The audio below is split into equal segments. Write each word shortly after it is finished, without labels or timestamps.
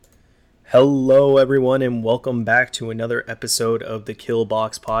Hello, everyone, and welcome back to another episode of the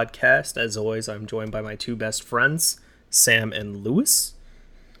Killbox Podcast. As always, I'm joined by my two best friends, Sam and Lewis.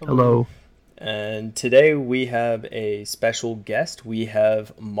 Hello. And today we have a special guest. We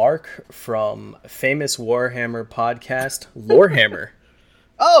have Mark from famous Warhammer podcast, Lorehammer.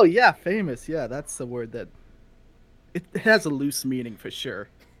 Oh, yeah, famous. Yeah, that's the word that... It has a loose meaning for sure.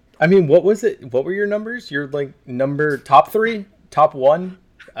 I mean, what was it? What were your numbers? You're like top three? Top one?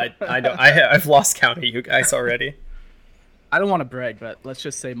 I've lost count of you guys already. I don't want to brag, but let's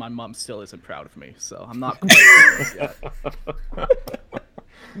just say my mom still isn't proud of me, so I'm not quite famous yet.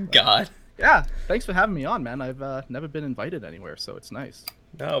 God. Yeah, thanks for having me on, man. I've never been invited anywhere, so it's nice.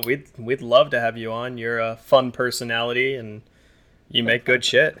 No, we'd love to have you on. You're a fun personality, and you make good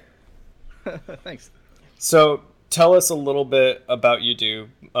shit. Thanks. So tell us a little bit about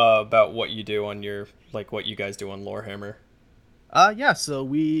about what you do on your, like what you guys do on Lorehammer. Yeah, so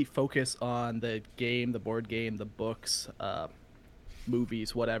we focus on the game, the board game, the books,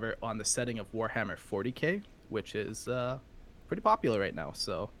 movies, whatever, on the setting of Warhammer 40K, which is pretty popular right now.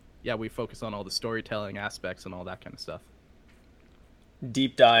 So, yeah, we focus on all the storytelling aspects and all that kind of stuff.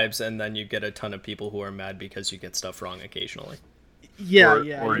 Deep dives, and then you get a ton of people who are mad because you get stuff wrong occasionally.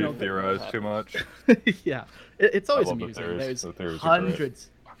 Yeah, or you theorize too much. Yeah, it's always I love amusing. There's hundreds.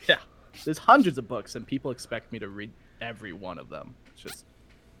 Yeah, there's hundreds of books, and people expect me to read every one of them. It's just,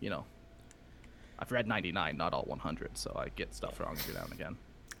 I've read 99, not all 100, so I get stuff wrong every now and again.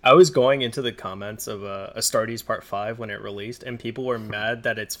 I was going into the comments of Astartes Part 5 when it released, and people were mad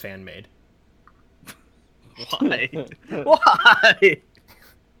that it's fan-made. Why? Why? I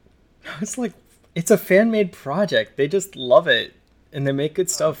was like, it's a fan-made project. They just love it, and they make good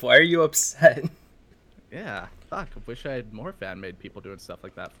stuff. Why are you upset? Yeah, fuck. I wish I had more fan-made people doing stuff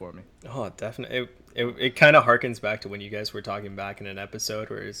like that for me. Oh, definitely. It kind of harkens back to when you guys were talking back in an episode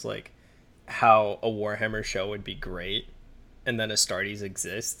where it's like how a Warhammer show would be great, and then Astartes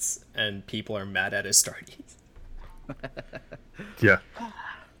exists, and people are mad at Astartes. Yeah.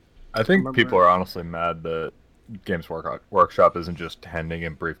 I think people are honestly mad that Games Workshop isn't just handing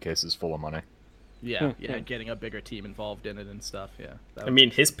in briefcases full of money. Yeah, getting a bigger team involved in it and stuff, yeah. I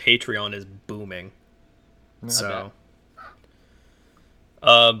mean, his Patreon is booming. So,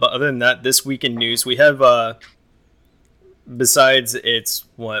 but other than that, this week in news, we have, besides it's,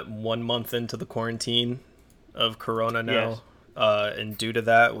 1 month into the quarantine of Corona now, yes. And due to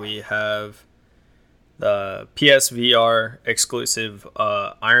that, we have the PSVR exclusive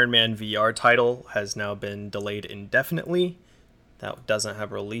Iron Man VR title has now been delayed indefinitely. That doesn't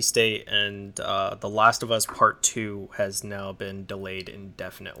have a release date, and The Last of Us Part 2 has now been delayed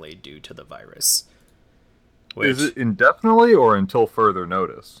indefinitely due to the virus. Is it indefinitely or until further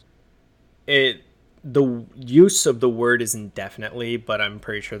notice? The use of the word is indefinitely, but I'm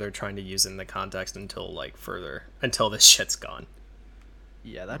pretty sure they're trying to use it in the context until this shit's gone.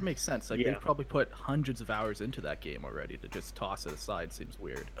 Yeah, that makes sense. They've probably put hundreds of hours into that game already. To just toss it aside seems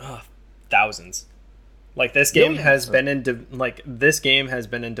weird. Thousands. Like this game has been in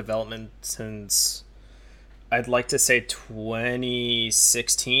development since I'd like to say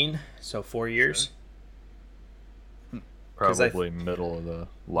 2016, so 4 years. Sure. Probably middle of the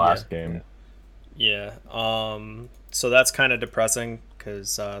last game. Yeah. So that's kind of depressing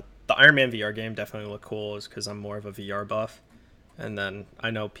because the Iron Man VR game definitely looked cool, is because I'm more of a VR buff. And then I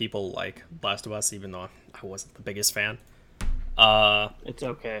know people like Last of Us, even though I wasn't the biggest fan. It's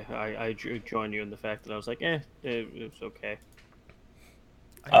okay. I join you in the fact that I was like, it's okay.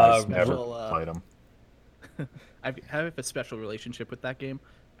 I never played them. I have a special relationship with that game.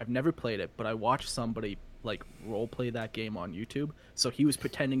 I've never played it, but I watched somebody like role play that game on YouTube. So he was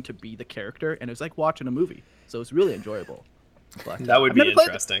pretending to be the character, and it was like watching a movie. So it was really enjoyable. But, that would be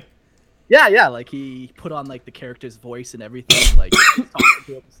interesting. Yeah, like he put on like the character's voice and everything, like talking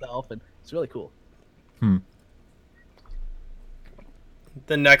to himself, and it's really cool.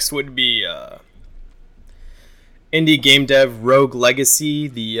 The next would be indie game dev Rogue Legacy,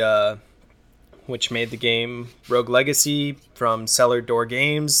 which made the game Rogue Legacy from Cellar Door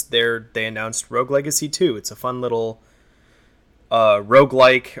Games. They announced Rogue Legacy 2. It's a fun little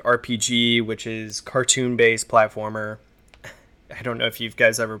roguelike RPG, which is cartoon-based platformer. I don't know if you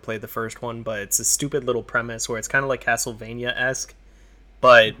guys ever played the first one, but it's a stupid little premise where it's kind of like Castlevania-esque,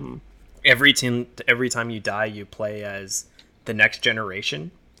 but every time you die, you play as the next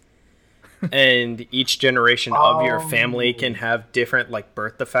generation. And each generation of your family can have different like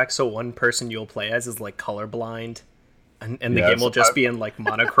birth defects. So one person you'll play as is like colorblind, and the game will just be in like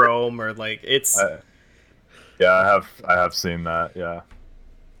monochrome or like it's. I have seen that. Yeah,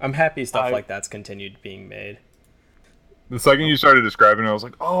 I'm happy stuff like that's continued being made. The second you started describing it, I was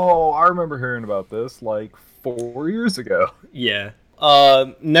like, oh, I remember hearing about this like 4 years ago. Yeah.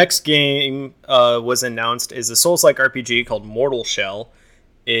 Next game was announced is a Souls-like RPG called Mortal Shell.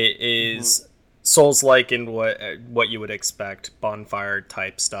 It is Souls-like in what you would expect, bonfire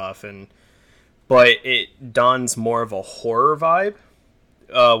type stuff, but it dons more of a horror vibe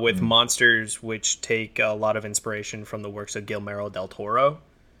with monsters which take a lot of inspiration from the works of Guillermo del Toro,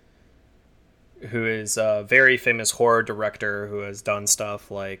 who is a very famous horror director who has done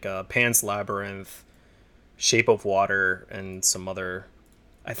stuff like Pan's Labyrinth, Shape of Water, and some other.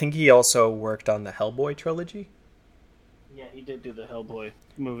 I think he also worked on the Hellboy trilogy. Yeah, he did do the Hellboy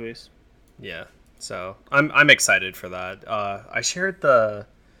movies. Yeah, so I'm excited for that. I shared the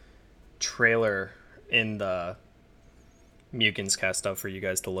trailer in the Mugens Cast stuff for you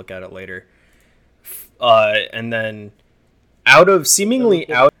guys to look at it later. And then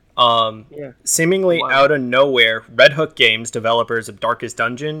seemingly out of nowhere, Red Hook Games, developers of Darkest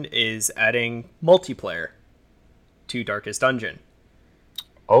Dungeon, is adding multiplayer to Darkest Dungeon.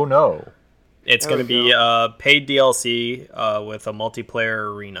 Oh no. It's going to be paid DLC with a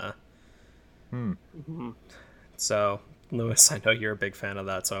multiplayer arena. So, Lewis, I know you're a big fan of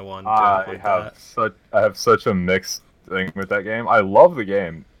that, so I wanted to I have such a mixed thing with that game. I love the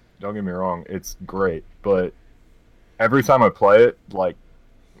game. Don't get me wrong, it's great, but every time I play it, like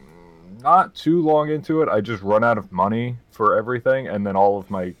not too long into it, I just run out of money for everything, and then all of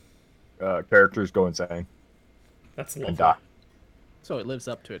my characters go insane. That's lovely. And die. So it lives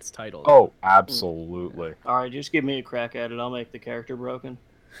up to its title. Oh, absolutely. All right, just give me a crack at it. I'll make the character broken.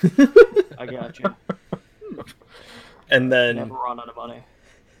 I got you. And then never run out of money.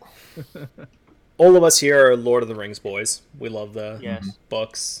 All of us here are Lord of the Rings boys. We love the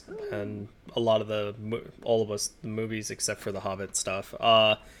books and a lot of the movies except for the Hobbit stuff.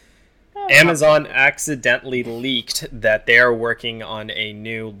 Amazon accidentally leaked that they are working on a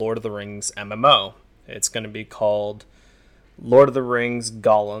new Lord of the Rings MMO. It's going to be called Lord of the Rings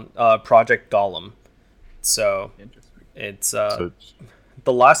Project Gollum. So it's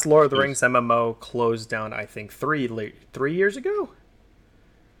the last Lord of the Rings MMO closed down, I think, 3 years ago.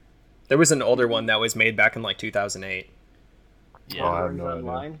 There was an older one that was made back in like 2008. Yeah, I have no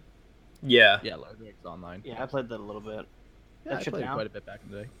Online. Yeah. Yeah, Lord of the Rings Online. Yeah, I played that a little bit. Yeah, I played quite a bit back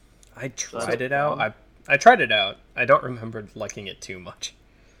in the day. I tried it out. I tried it out. I don't remember liking it too much.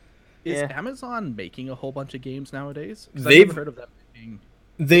 Is Amazon making a whole bunch of games nowadays? I've never heard of them being...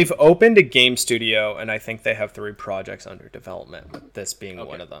 They've opened a game studio, and I think they have 3 projects under development, with this being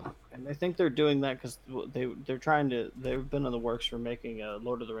one of them. And I think they're doing that because they're trying to. They've been in the works for making a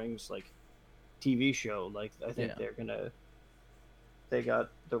Lord of the Rings like TV show. Like I think they're gonna. They got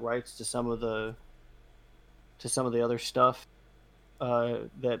the rights to some of the other stuff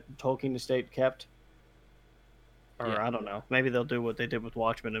that Tolkien Estate kept. Or I don't know. Maybe they'll do what they did with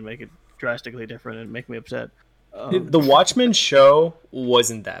Watchmen and make it drastically different and make me upset. The Watchmen show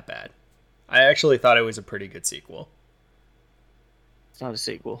wasn't that bad. I actually thought it was a pretty good sequel. It's not a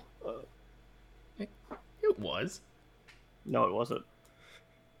sequel. It was. No, it wasn't.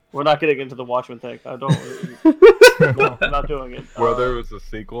 We're not getting into the Watchmen thing. I don't. No, I'm not doing it. Whether it was a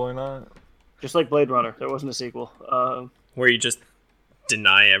sequel or not? Just like Blade Runner, there wasn't a sequel. Where you just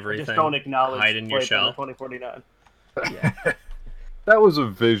deny everything. Just don't acknowledge hide in your shell. 2049. Yeah. That was a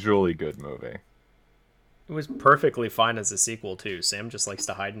visually good movie. It was perfectly fine as a sequel too. Sam just likes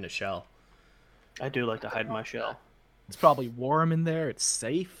to hide in a shell. I do like to hide in my shell. It's probably warm in there. It's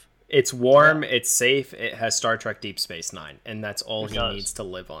safe. It's warm. It's safe. It has Star Trek Deep Space Nine, and that's all he needs to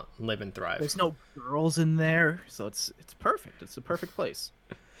live and thrive. There's no girls in there, so it's perfect. It's a perfect place.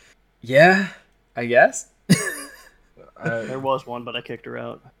 Yeah, I guess. There was one, but I kicked her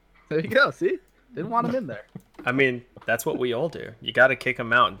out. There you go. See, didn't want him in there. I mean, that's what we all do. You got to kick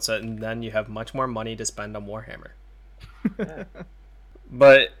them out, and then you have much more money to spend on Warhammer. Yeah.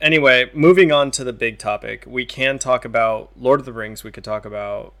 But anyway, moving on to the big topic, we can talk about Lord of the Rings. We could talk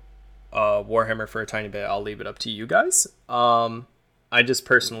about Warhammer for a tiny bit. I'll leave it up to you guys. I just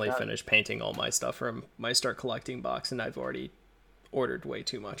personally finished painting all my stuff from my Start Collecting box, and I've already ordered way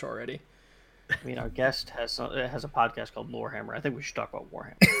too much already. I mean, our guest has a podcast called Lorehammer. I think we should talk about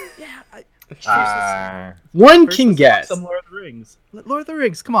Warhammer. Yeah. One can guess. Some Lord of the Rings. Lord of the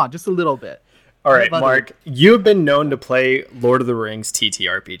Rings. Come on, just a little bit. All right, Mark. You've been known to play Lord of the Rings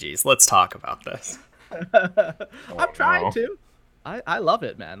TTRPGs. Let's talk about this. I'm trying to. I love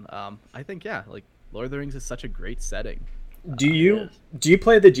it, man. I think like Lord of the Rings is such a great setting. Do you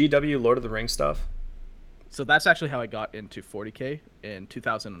play the GW Lord of the Rings stuff? So that's actually how I got into 40K in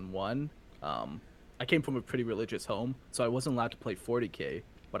 2001. I came from a pretty religious home, so I wasn't allowed to play 40K,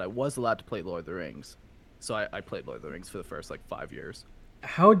 but I was allowed to play Lord of the Rings. So I played Lord of the Rings for the first like 5 years.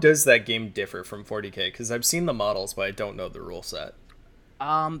 How does that game differ from 40K? Because I've seen the models, but I don't know the rule set.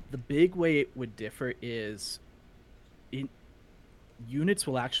 The big way it would differ is units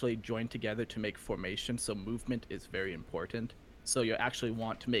will actually join together to make formation, so movement is very important. So you actually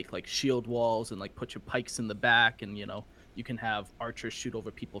want to make like shield walls and like put your pikes in the back, and you can have archers shoot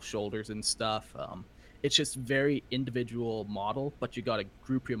over people's shoulders and stuff. It's just very individual model, but you got to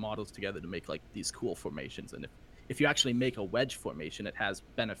group your models together to make like these cool formations. And if you actually make a wedge formation, it has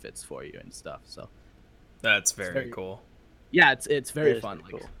benefits for you and stuff. So that's very cool. Yeah, it's very fun,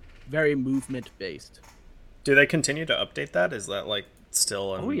 like cool. Very movement based. Do they continue to update that? Is that like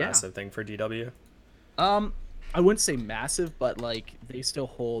still a massive thing for DW? I wouldn't say massive, but like they still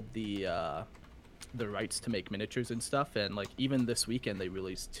hold the rights to make miniatures and stuff. And like even this weekend, they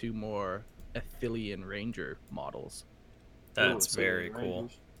released 2 more Athelian Ranger models. That's very cool.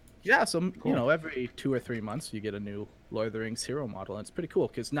 Yeah, so every 2 or 3 months you get a new Lord of the Rings hero model, and it's pretty cool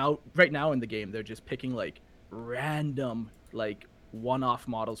because right now in the game they're just picking like random like one-off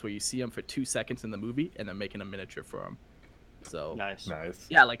models where you see them for 2 seconds in the movie and they're making a miniature for them. So nice.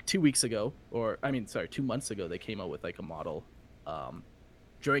 Yeah, like 2 months ago, they came out with like a model.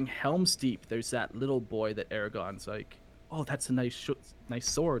 During Helm's Deep, there's that little boy that Aragorn's like, oh, that's a nice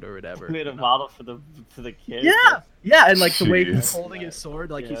sword or whatever. Made a model for the kid. Yeah, and like the way he's holding his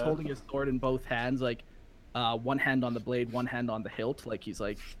sword, like he's holding his sword in both hands, like one hand on the blade, one hand on the hilt, like he's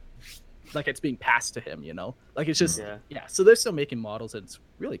like it's being passed to him, like it's just So they're still making models, and it's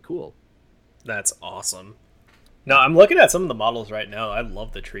really cool. That's awesome. No, I'm looking at some of the models right now. I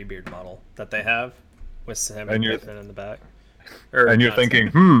love the Treebeard model that they have with Sam and Pippin in the back. And you're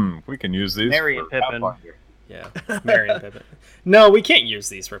thinking, we can use these. Merry and Pippin. Yeah, Merry and Pippin. No, we can't use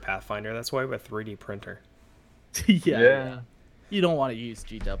these for Pathfinder. That's why we have a 3D printer. Yeah. You don't want to use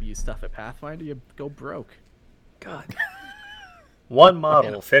GW stuff at Pathfinder. You go broke. God. One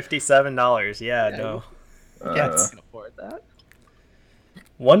model, $57. Yeah, no. Cats can afford that.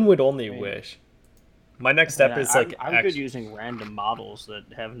 One would only wish. My next step is like I'm good using random models that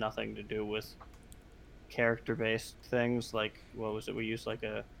have nothing to do with character-based things. Like what was it? We used like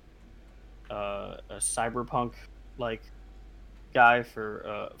a cyberpunk like guy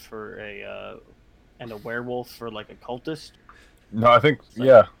for a and a werewolf for like a cultist. No, I think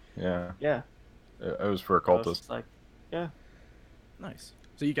yeah. It was for a cultist. Nice.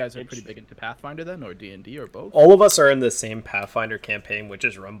 So you guys are pretty big into Pathfinder then, or D&D, or both? All of us are in the same Pathfinder campaign, which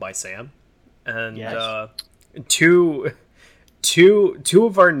is run by Sam. And two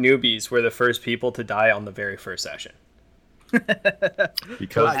of our newbies were the first people to die on the very first session.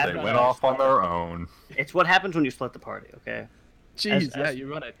 Because they went off on their own. It's what happens when you split the party, okay? Jeez,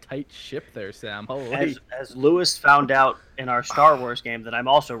 you run a tight ship there, Sam. Holy. As Lewis found out in our Star Wars game that I'm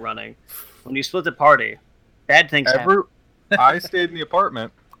also running, when you split the party, bad things happen. I stayed in the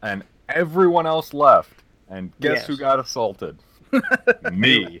apartment, and everyone else left. And guess who got assaulted?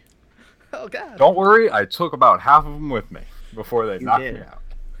 Me. Oh, God. Don't worry, I took about half of them with me before they knocked me out.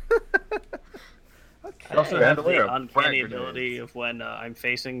 I also have the uncanny ability of when I'm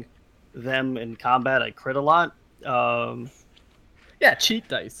facing them in combat, I crit a lot. Yeah, cheat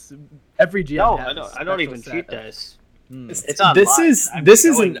dice. Every GM has I don't even cheat dice. It's online. This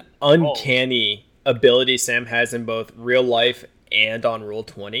is an uncanny ability Sam has in both real life and on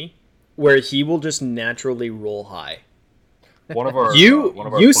Roll20, where he will just naturally roll high. One of our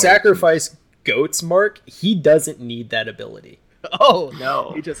you sacrifice goats, Mark. He doesn't need that ability. Oh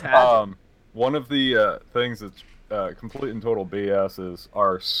no, he just has. One of the things that's complete and total BS is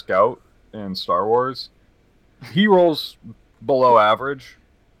our scout in Star Wars. He rolls below average.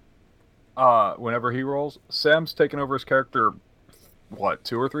 Whenever he rolls, Sam's taken over his character. What,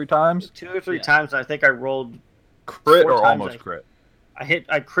 2 or 3 times? 2 or 3 times. I think I rolled crit or almost crit.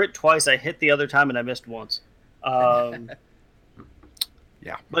 I crit twice. I hit the other time and I missed once.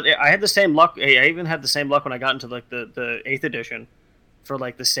 Yeah, but I had the same luck. I even had the same luck when I got into like the 8th edition for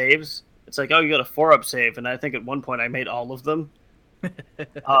like the saves. It's like, oh, you got a 4-up save, and I think at one point I made all of them. And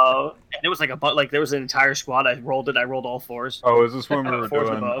it was like there was an entire squad. I rolled all 4s. Oh, is this when we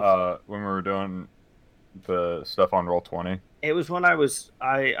were doing the stuff on Roll20? It was when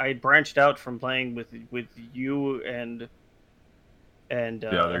I branched out from playing with you and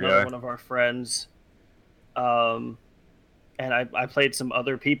another one of our friends. And I played some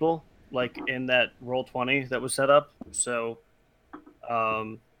other people like in that Roll20 that was set up. So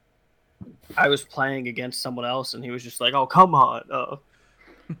I was playing against someone else, and he was just like, "Oh, come on."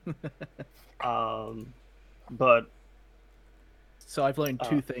 So I've learned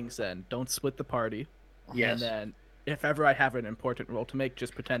 2 things then. Don't split the party. Yes. And then if ever I have an important roll to make,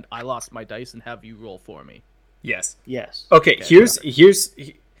 just pretend I lost my dice and have you roll for me. Yes. Yes. Okay,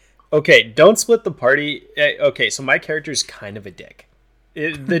 okay, don't split the party. Okay, so my character's kind of a dick.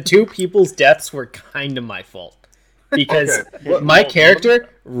 The two people's deaths were kind of my fault. Because my character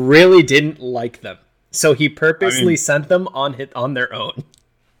really didn't like them. So he purposely sent them on their own.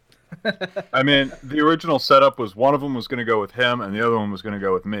 I mean, the original setup was one of them was going to go with him and the other one was going to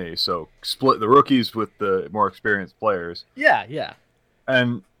go with me. So split the rookies with the more experienced players. Yeah.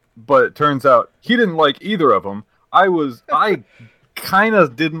 But it turns out he didn't like either of them. I kind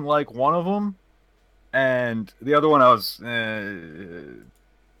of didn't like one of them, and the other one I was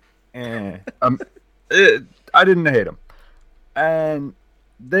I didn't hate him. And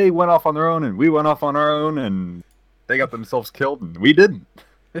they went off on their own and we went off on our own and they got themselves killed and we didn't.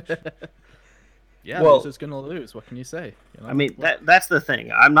 Yeah, well, loser's gonna lose. What can you say? You know? I mean, that's the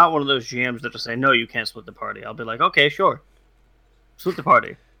thing. I'm not one of those GMs that will say, no, you can't split the party. I'll be like, okay, sure. Split the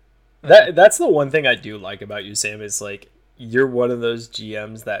party. That's the one thing I do like about you, Sam, is like you're one of those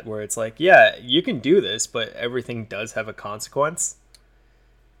GMs that where it's like, yeah, you can do this, but everything does have a consequence.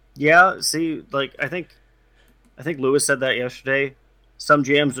 Yeah, see, like I think Lewis said that yesterday. Some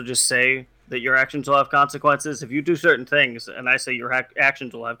GMs will just say that your actions will have consequences. If you do certain things, and I say your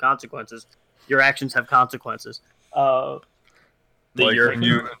actions will have consequences, your actions have consequences. Like when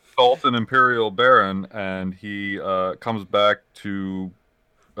you insult an Imperial Baron and he comes back to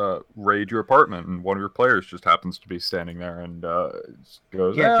raid your apartment and one of your players just happens to be standing there and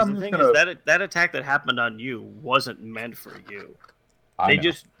goes, yeah, the thing is that attack that happened on you wasn't meant for you. They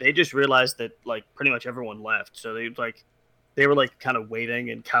just realized that like pretty much everyone left, so they were like kind of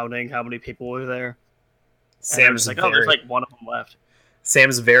waiting and counting how many people were there. Sam's like, there's like one of them left.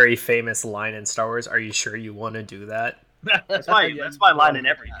 Sam's very famous line in Star Wars, "Are you sure you want to do that?" That's my line in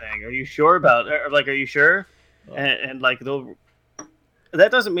everything. Are you sure about? Or like, are you sure? And like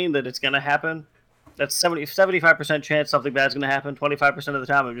that doesn't mean that it's gonna happen. That's 75% chance something bad's gonna happen. 25% of the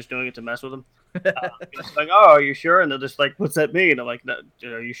time, I'm just doing it to mess with them. It's like, oh, are you sure? And they're just like, what's that mean? I'm like, no,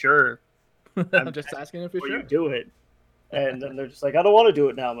 are you sure? I'm just asking if you're sure. You do it, and then they're just like, I don't want to do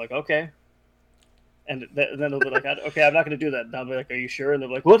it now. I'm like, okay. And then they'll be like, okay, I'm not going to do that. And I'll be like, are you sure? And they're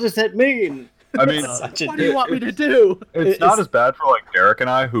like, what does that mean? I mean, what do you want me to do? It's not as bad for like Derek and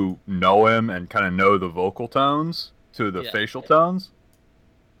I who know him and kind of know the vocal tones to the facial tones.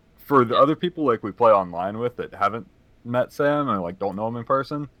 For the other people like we play online with that haven't met Sam and like don't know him in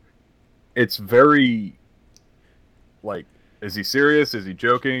person, it's very like, is he serious? Is he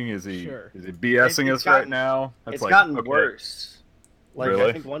joking? Is he BSing us right now? It's gotten worse. Like really?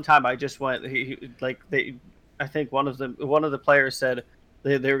 I think one time I just went. I think one of the players said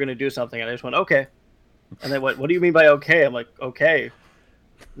they were going to do something, and I just went okay. And they went, "What do you mean by okay?" I'm like, "Okay."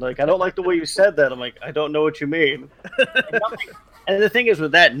 Like I don't like the way you said that. I'm like, I don't know what you mean. And the thing is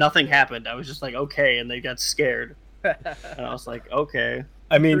with that, nothing happened. I was just like, okay, and they got scared. And I was like, okay.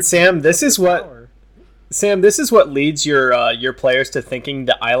 I mean, Sam, this is what leads your players to thinking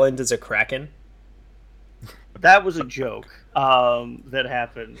the island is a kraken. That was a joke that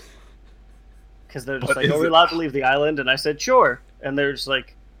happened. Because they're just like, are we allowed to leave the island? And I said, sure. And they're just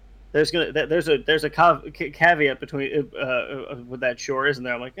like, there's a caveat between with that, sure, isn't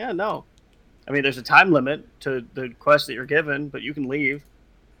there? I'm like, yeah, no. I mean, there's a time limit to the quest that you're given, but you can leave.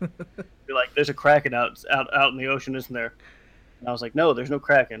 You're like, there's a kraken out in the ocean, isn't there? And I was like, no, there's no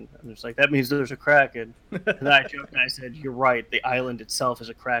kraken. And it's like, that means there's a kraken. And then I joked and I said, you're right, the island itself is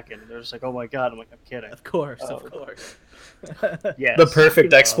a kraken. And they're just like, oh my god. I'm like, I'm kidding. Of course. Yes. The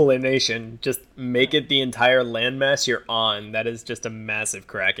perfect explanation. Just make it the entire landmass you're on. That is just a massive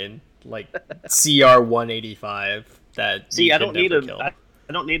kraken, like CR 185. That see, I don't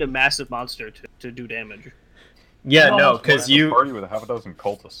need a massive monster to do damage. Yeah, no, because you party with half a dozen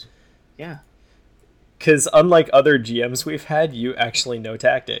cultists. Yeah. Because unlike other GMs we've had, you actually know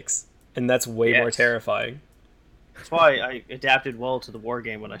tactics, and that's way more terrifying. That's why I adapted well to the war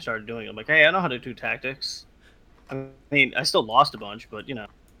game when I started doing it. I'm like, hey, I know how to do tactics. I mean, I still lost a bunch, but you know,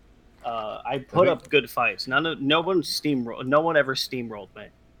 I put up good fights. No one ever steamrolled me.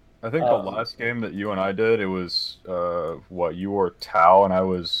 I think the last game that you and I did, it was you were Tau and I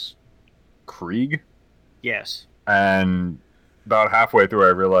was Krieg. Yes. And about halfway through, I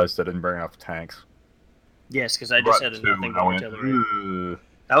realized I didn't bring enough tanks. Yes, because I just had nothing but artillery.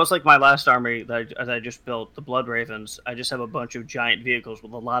 That was like my last army that I just built, the Blood Ravens. I just have a bunch of giant vehicles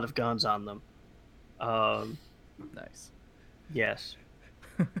with a lot of guns on them. Nice. Yes.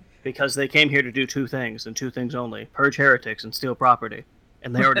 Because they came here to do two things, and two things only. Purge heretics and steal property.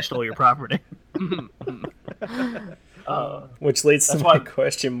 And they already stole your property. Which leads to That's my why-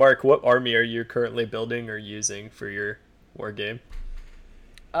 question, Mark. What army are you currently building or using for your war game?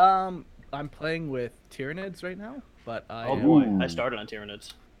 I'm playing with Tyranids right now, but I Oh am- boy, Ooh. I started on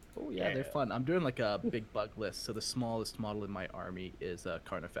Tyranids. Oh yeah, they're Yeah. fun. I'm doing like a big bug list, so the smallest model in my army is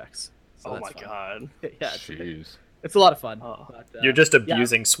Carnifex. So Oh that's my fun. god. Yeah, Jeez. it's a lot of fun. Oh. But, You're just yeah,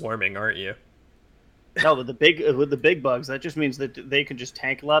 abusing swarming, aren't you? No, with the big bugs, that just means that they can just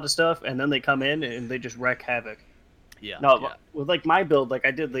tank a lot of stuff, and then they come in and they just wreak havoc. yeah. No, yeah. with like my build, like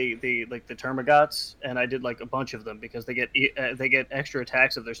I did the Termagots, and I did like a bunch of them because they get extra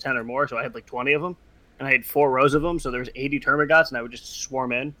attacks if there's 10 or more. So I had like 20 of them, and I had 4 rows of them. So there's 80 Termagots, and I would just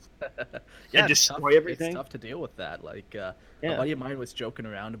swarm in. Yeah, and it's destroy tough. everything. It's tough to deal with that. Like, a Yeah. buddy of mine was joking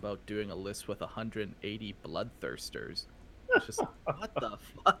around about doing a list with 180 bloodthirsters. It's just what the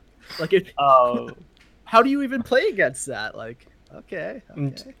fuck? Like, how do you even play against that? Like, okay.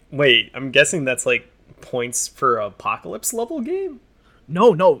 Wait, I'm guessing that's like points for apocalypse level game. No.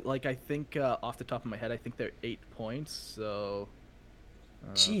 Like, I think off the top of my head, I think they're 8 points. So.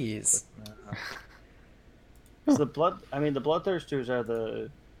 Jeez. the bloodthirsters are the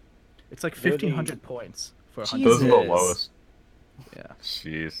It's like They're the- 1,500 points for Jesus. 100. Those are the Jesus. lowest. Yeah.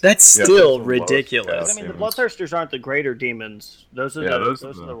 Jeez. That's Yeah, still those are the lowest ridiculous. cast I mean, the demons. bloodthirsters aren't the greater demons. Those are Yeah, those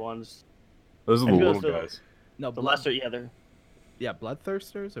those are are the ones. Those are the And little those are- guys. No, The lesser, yeah, they're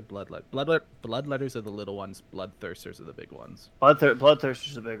bloodthirsters or bloodletters are the little ones. Bloodthirsters are the big ones.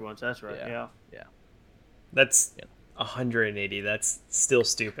 bloodthirsters are the big ones. That's right. Yeah. Yeah. That's Yeah. 180. That's still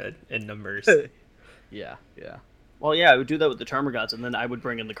stupid in numbers. Yeah. Well, yeah, I would do that with the Termagots, and then I would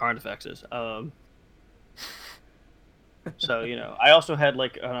bring in the Carnifexes. So I also had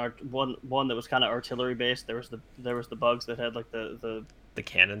like one that was kind of artillery based. There was the bugs that had like the The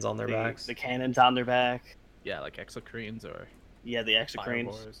cannons on their backs. the cannons on their back. Yeah, like exocrines or Yeah, the exocrines.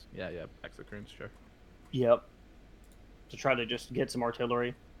 fireboars. Yeah, exocrines, sure. Yep. To try to just get some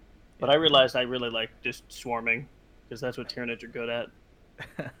artillery, but I realized I really like just swarming because that's what Tyranids are good at.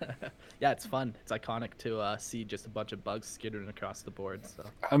 Yeah, it's fun. It's iconic to see just a bunch of bugs skittering across the board. So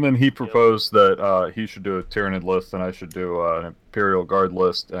And then he proposed that he should do a Tyranid list and I should do an Imperial Guard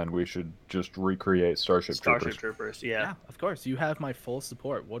list, and we should just recreate Starship Starship Troopers. Troopers, yeah. of course, you have my full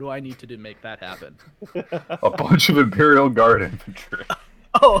support. What do I need to do to make that happen? A bunch of Imperial Guard infantry.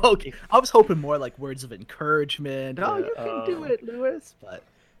 Oh, okay. I was hoping more like words of encouragement. Oh, Yeah, you can do it, Lewis. But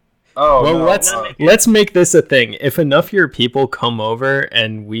Oh, Well, no, let's make this a thing. If enough of your people come over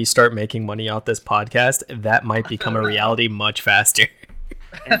and we start making money off this podcast, that might become a reality much faster.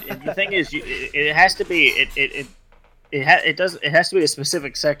 And the thing is, it has to be it has to be a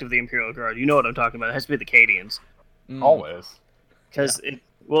specific sect of the Imperial Guard. You know what I'm talking about. It has to be the Cadians, always. because the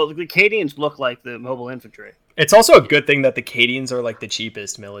Cadians look like the mobile infantry. It's also a good thing that the Cadians are like the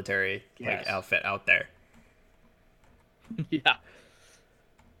cheapest military Yes. outfit out there. yeah.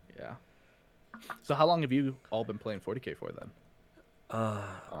 So how long have you all been playing 40K for then?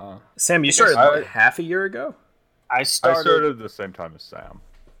 Sam, you started I- half a year ago? I I started started at the same time as Sam.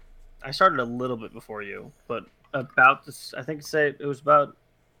 a little bit before you, but about this, I think it was about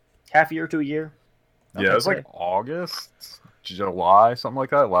half a year to a year. Yeah, it was like August, July, something like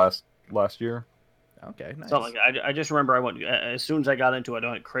that last year. Okay, nice. Something like that. I just remember I went as soon as I got into it.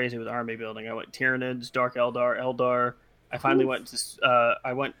 I went crazy with army building. I went Tyranids, Dark Eldar. I finally went to.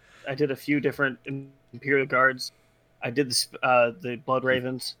 I did a few different Imperial Guards. I did the Blood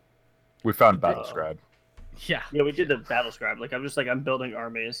Ravens. We found Battle Scribe. Yeah. Yeah, we did the Battle Scribe. Like I'm building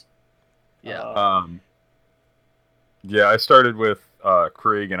armies. Yeah. Yeah, I started with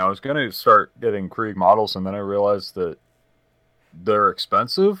Krieg, and I was gonna start getting Krieg models, and then I realized that they're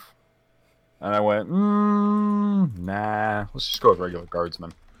expensive, and I went, nah, let's just go with regular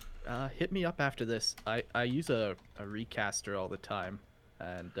Guardsmen. Hit me up after this. I use a recaster all the time,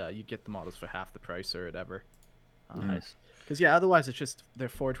 and you get the models for half the price or whatever. Nice. Because yeah, otherwise it's just their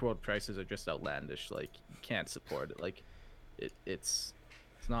Forge World prices are just outlandish. Like you can't support it. Like it's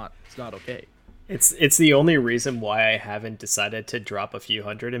not okay. It's the only reason why I haven't decided to drop a few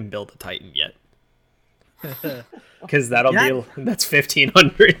hundred and build a Titan yet. Because that's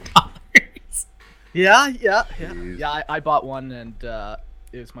 $1,500. Yeah. Jeez. Yeah, I bought one, and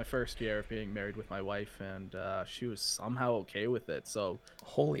it was my first year of being married with my wife, and she was somehow okay with it. So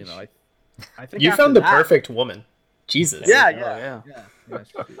Holy I shit. think You after found the that- perfect woman. Jesus. Yeah.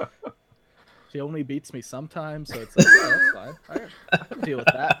 She only beats me sometimes, so it's like, that's fine. I can deal with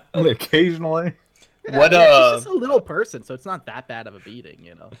that. Occasionally. What She's just a little person, so it's not that bad of a beating,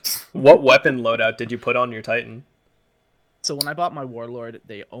 what weapon loadout did you put on your Titan? So when I bought my Warlord,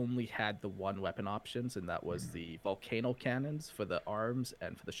 they only had the one weapon options, and that was the volcano cannons for the arms,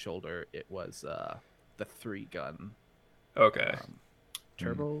 and for the shoulder, it was the 3-gun Okay.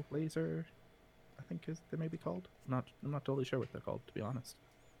 Turbo Laser, I think they may be called. I'm not totally sure what they're called, to be honest.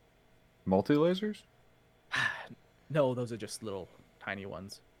 Multi-lasers? No, those are just little tiny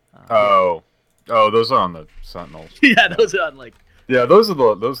ones. Oh, those are on the Sentinels. Yeah, those are on like. Yeah, those are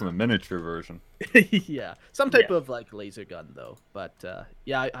the miniature version. Yeah, some type of like laser gun though. But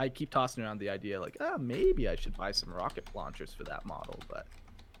yeah, I keep tossing around the idea like, maybe I should buy some rocket launchers for that model, but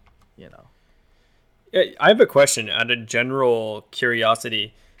you know. I have a question out of general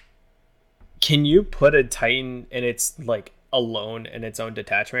curiosity. Can you put a Titan in its like alone in its own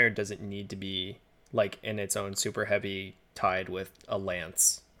detachment, or does it need to be like in its own super heavy tied with a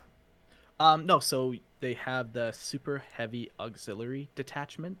lance? No, so they have the super heavy auxiliary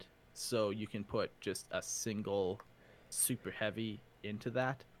detachment, so you can put just a single super heavy into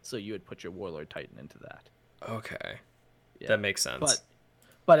that. So you would put your Warlord Titan into that. Okay, Yeah. that makes sense.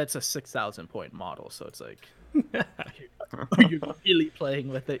 But it's a 6,000 point model, so it's like, are you really playing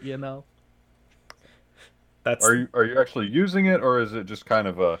with it? You know. That's Are you actually using it, or is it just kind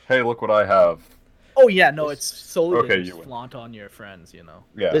of a hey, look what I have? Oh yeah, no, it's solely Okay, to you just win. flaunt on your friends, you know.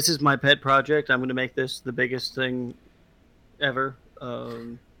 Yeah. This is my pet project. I'm going to make this the biggest thing ever.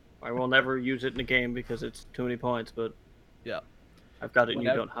 I will never use it in a game because it's too many points, but Yeah. I've got it and you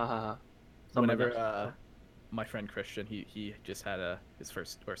Whenever- don't. Ha ha ha. Something like Whenever that. my friend Christian, he just had his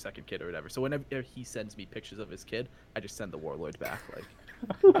first or second kid or whatever. So whenever he sends me pictures of his kid, I just send the Warlord back.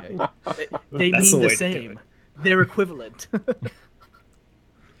 Like, okay, they That's mean the the way to do same. it. They're equivalent.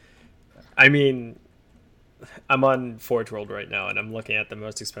 I mean, I'm on Forge World right now, and I'm looking at the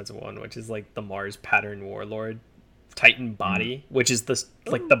most expensive one, which is like the Mars Pattern Warlord Titan body, which is the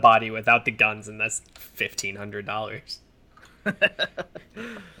like the body without the guns, and that's $1,500.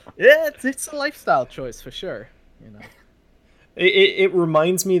 Yeah, it's a lifestyle choice for sure. You know. It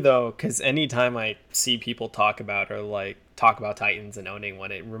reminds me though, because anytime I see people talk about Titans and owning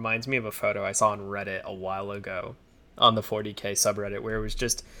one, it reminds me of a photo I saw on Reddit a while ago on the 40K subreddit where it was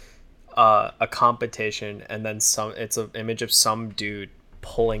just a competition, and then it's an image of some dude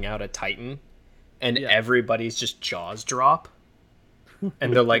pulling out a Titan, and everybody's just jaws drop,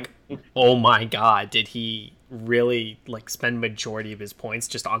 and they're like, "Oh my god, did he really like spend majority of his points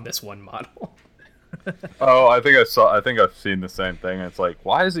just on this one model?" Oh, I think I've seen the same thing. It's like,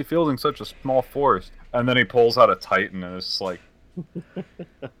 why is he fielding such a small force? And then he pulls out a Titan, and it's just like,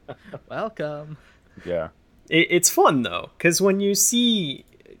 Welcome. yeah. It's fun though, because when you see,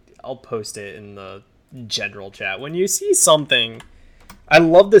 I'll post it in the general chat. When you see something, I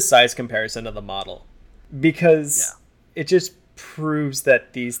love the size comparison of the model, because it just proves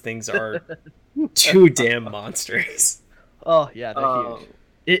that these things are too damn monsters. Oh yeah, they're huge.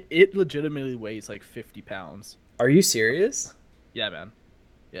 It legitimately weighs like 50 pounds. Are you serious? Yeah, man.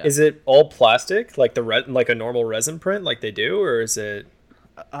 Yeah. Is it all plastic, like like a normal resin print, like they do, or is it?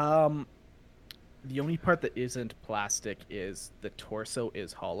 The only part that isn't plastic is the torso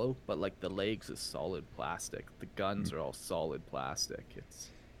is hollow, but like the legs is solid plastic. The guns are all solid plastic.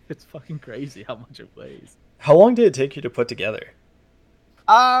 It's fucking crazy how much it weighs. How long did it take you to put together?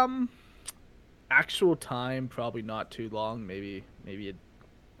 Actual time probably not too long. Maybe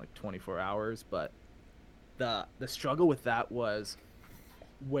like 24 hours. But the struggle with that was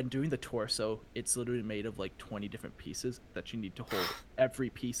when doing the torso, it's literally made of like 20 different pieces that you need to hold every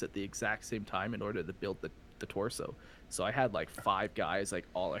piece at the exact same time in order to build the torso. So I had like 5 guys, like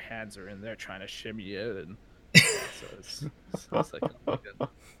all their hands are in there trying to shimmy it, and so it's like, oh my God.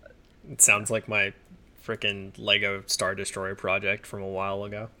 It sounds like my freaking Lego Star Destroyer project from a while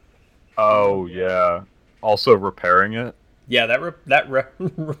ago. Oh yeah. Also repairing it. Yeah, that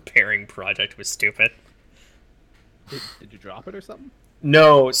repairing project was stupid. Did you drop it or something?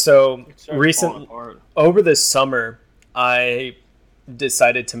 No, so It starts falling recently apart. over the summer, I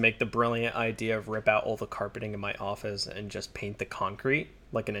decided to make the brilliant idea of rip out all the carpeting in my office and just paint the concrete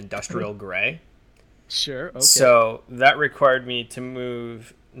like an industrial gray. Sure. Okay. So that required me to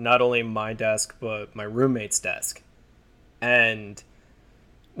move not only my desk but my roommate's desk. And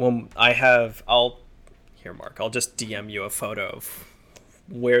when I'll just DM you a photo of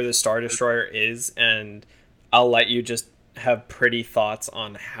where the Star Destroyer is, and I'll let you just have pretty thoughts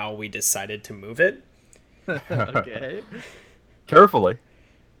on how we decided to move it. Okay. Carefully.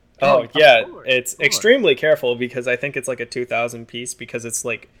 Oh, of yeah, course, it's of course. extremely careful because I think it's like a 2000 piece, because it's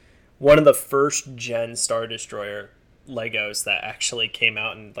like one of the first gen Star Destroyer Legos that actually came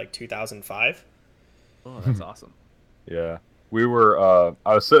out in like 2005. Oh, that's awesome. Yeah. We were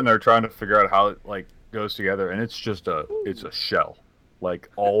I was sitting there trying to figure out how it like goes together, and it's just it's a shell. Like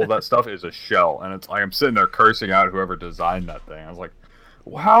all of that stuff is a shell, and it's like I'm sitting there cursing out whoever designed that thing. I was like,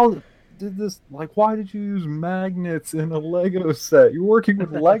 how did this? Like, why did you use magnets in a Lego set? You're working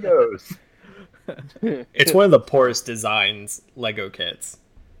with Legos. It's one of the poorest designs Lego kits.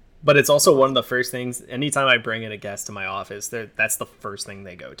 But it's also one of the first things, anytime I bring in a guest to my office, that's the first thing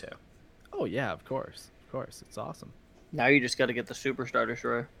they go to. Oh yeah, of course. Of course. It's awesome. Now you just got to get the Superstar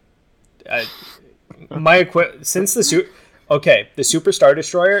Destroyer. Since the Super Star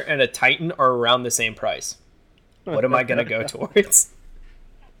Destroyer and a Titan are around the same price. What am I going to go towards?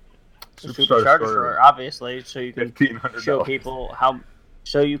 The Superstar Destroyer, obviously, so you can $1,500.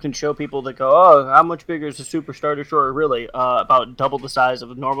 show people that go, oh, how much bigger is the Super Star Destroyer really? About double the size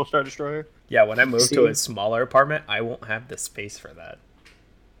of a normal Star Destroyer. Yeah, when I move to a smaller apartment, I won't have the space for that.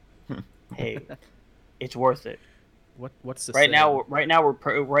 Hey, it's worth it. What's the right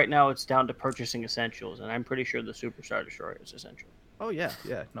saying? now it's down to purchasing essentials, and I'm pretty sure the Superstar Destroyer is essential. Oh yeah,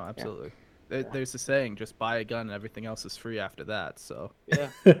 no, absolutely. Yeah. There's a saying: just buy a gun, and everything else is free after that. So yeah,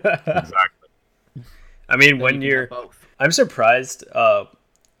 Exactly. I mean, I'm surprised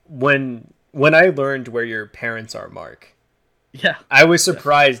when I learned where your parents are, Mark. Yeah, I was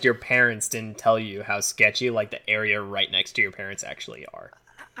surprised your parents didn't tell you how sketchy like the area right next to your parents actually are.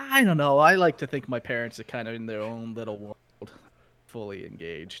 I don't know. I like to think my parents are kind of in their own little world, fully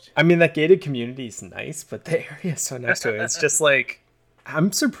engaged. I mean, that gated community is nice, but the area so next to it, it's just like,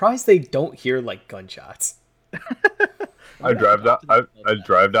 I'm surprised they don't hear like gunshots. I drive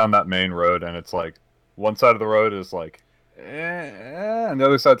down that main road, and it's like one side of the road is like, and the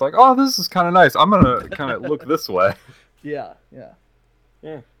other side's like, oh, this is kind of nice. I'm gonna kind of look this way. Yeah.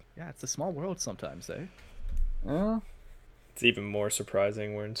 It's a small world sometimes, eh? Yeah. It's even more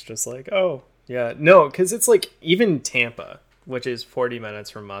surprising when it's just like, oh, yeah. No, because it's like even Tampa, which is 40 minutes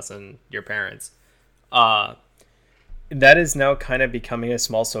from us and your parents, that is now kind of becoming a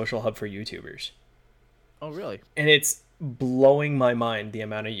small social hub for YouTubers. Oh, really? And it's blowing my mind the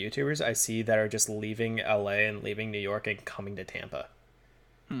amount of YouTubers I see that are just leaving LA and leaving New York and coming to Tampa.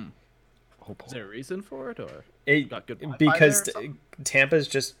 Is there a reason for it, or it got good Wi-Fi because there or something? Tampa's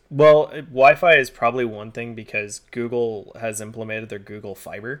just Wi-Fi is probably one thing because Google has implemented their Google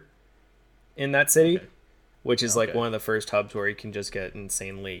Fiber in that city, which is like one of the first hubs where you can just get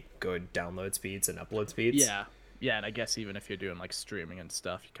insanely good download speeds and upload speeds. Yeah, and I guess even if you're doing like streaming and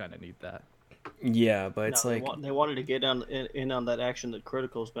stuff, you kind of need that. Yeah, but it's like they wanted to get in on that action that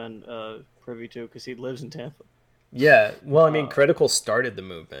Critical's been privy to because he lives in Tampa. Yeah, well, I mean, Critical started the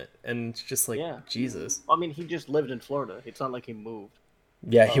movement, and it's just like, Jesus. I mean, he just lived in Florida. It's not like he moved.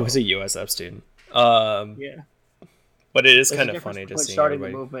 Yeah, he was a USF student. Yeah. But it is kind of funny just seeing starting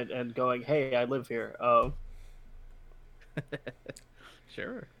everybody. the movement and going, hey, I live here.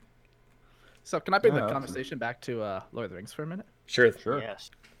 Sure. So can I bring the conversation back to Lord of the Rings for a minute? Sure.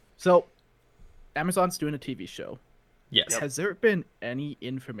 Yes. So Amazon's doing a TV show. Yes. Has there been any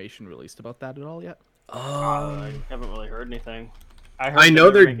information released about that at all yet? I haven't really heard anything. I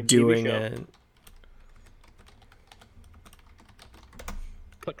know they're doing it.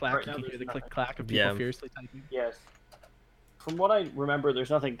 Click clack. You can hear the click clack of people fiercely typing. Yes. From what I remember, there's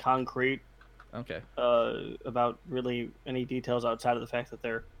nothing concrete. Okay. About really any details outside of the fact that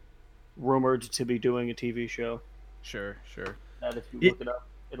they're rumored to be doing a TV show. Sure. That if you look it up,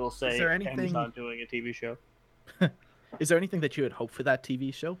 it'll say anything... Amazon doing a TV show. Is there anything that you would hope for that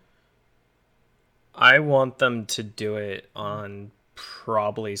TV show? I want them to do it on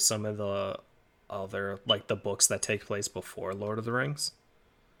probably some of the other, like the books that take place before Lord of the Rings.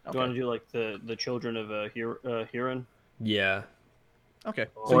 Okay. You want to do like the children of Huron? Yeah. Okay.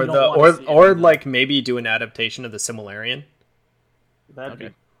 So or like maybe do an adaptation of the Silmarillion. That'd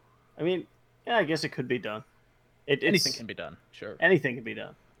be. I mean, yeah, I guess it could be done. Anything can be done. Sure. Anything can be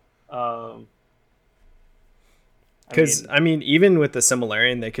done. Because I mean, even with the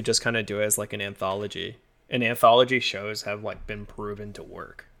Silmarillion, they could just kind of do it as like an anthology. And anthology shows have like been proven to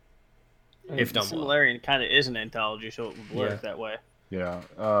work. If done well. Silmarillion kind of is an anthology, so it would work that way. Yeah.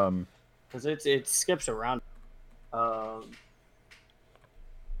 Because it skips around.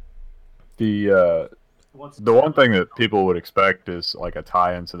 The one thing that people would expect is like a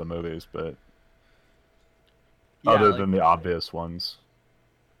tie into the movies, but other than the obvious ones.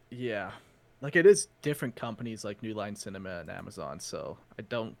 Yeah. Like, it is different companies like New Line Cinema and Amazon, so I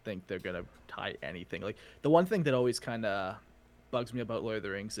don't think they're going to tie anything. Like, the one thing that always kind of bugs me about Lord of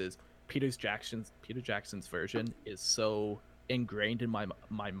the Rings is Peter Jackson's version is so ingrained in my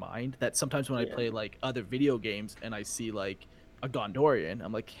mind that sometimes when I play, like, other video games and I see, like, a Gondorian,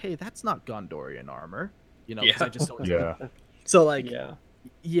 I'm like, hey, that's not Gondorian armor. You know, because I just don't... Yeah. So, like,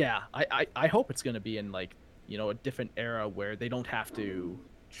 I hope it's going to be in, like, you know, a different era where they don't have to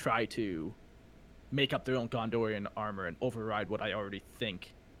try to make up their own Gondorian armor and override what I already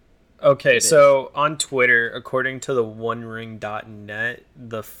think Okay, It so on Twitter, according to the OneRing.net,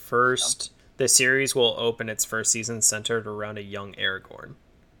 the series will open its first season centered around a young Aragorn.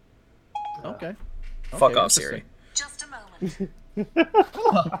 Okay. Fuck Okay, off, Siri. Just a moment.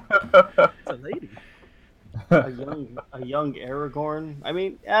 It's a lady. A young Aragorn. I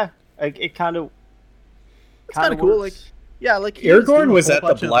mean, it kind of. It's kind of cool. Like, yeah, like Aragorn was doing a at whole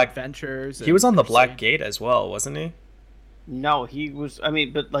the bunch of Black- adventures. He was on the Black Crusade. Gate as well, wasn't he? No, he was. I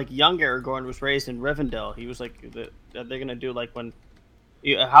mean, but like young Aragorn was raised in Rivendell. He was like, they're gonna do like when.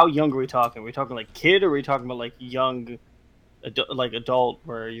 How young are we talking? Are we talking like kid, or are we talking about like young, like adult,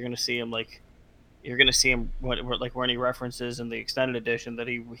 where you're gonna see him like, you're gonna see him when he references in the extended edition that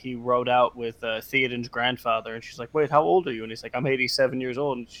he wrote out with Theoden's grandfather, and she's like, wait, how old are you? And he's like, I'm 87 years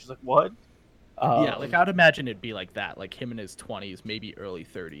old, and she's like, what? Yeah, like I'd imagine it'd be like that, like him in his 20s, maybe early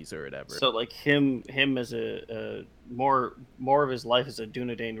 30s or whatever. So like him as a more of his life as a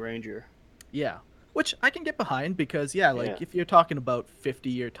Dunedain ranger. Yeah, which I can get behind because like Yeah. if you're talking about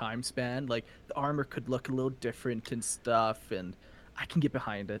 50-year time span, like the armor could look a little different and stuff, and I can get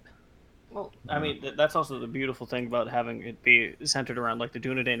behind it. Well, I mean, that's also the beautiful thing about having it be centered around like the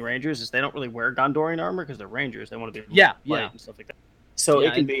Dunedain Rangers is they don't really wear Gondorian armor because they're Rangers. They want to be Yeah, light yeah. and stuff like that. So Yeah,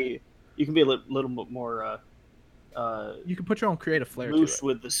 it can be you can be a little bit more You can put your own creative flair to loose it.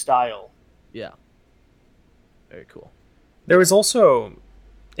 with the style. Yeah. Very cool. There was also,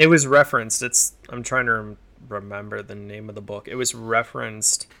 it was referenced. I'm trying to remember the name of the book. It was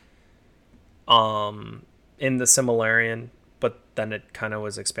referenced, in the Silmarillion, but then it kind of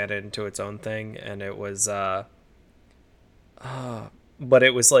was expanded into its own thing, and it was, but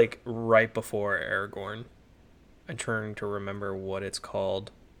it was like right before Aragorn. I'm trying to remember what it's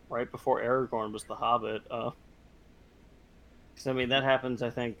called. Right before Aragorn was the Hobbit. 'Cause, I mean, that happens. I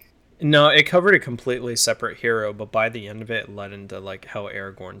think. No, it covered a completely separate hero, but by the end of it, it led into like how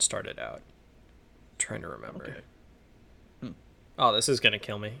Aragorn started out. I'm trying to remember. Okay. Oh, this is gonna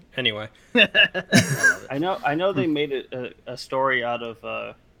kill me. Anyway, I know they made a story out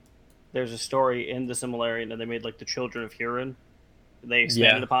of. There's a story in the Silmarillion, and they made like the Children of Hurin. They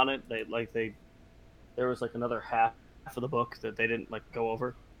expanded upon it. There was like another half of the book that they didn't like go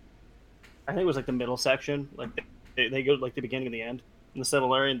over. I think it was like the middle section. Like they go like the beginning and the end. In the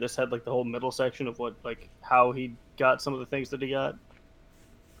Silmarillion, this had like the whole middle section of what like how he got some of the things that he got.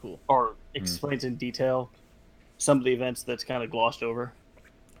 Cool. Or explains in detail some of the events that's kind of glossed over.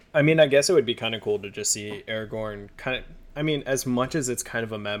 I mean, I guess it would be kind of cool to just see Aragorn kind of. I mean, as much as it's kind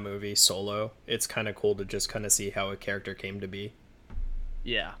of a mad movie solo, it's kind of cool to just kind of see how a character came to be.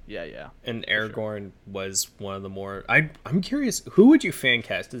 Yeah. And Aragorn was one of the more. I'm curious, who would you fan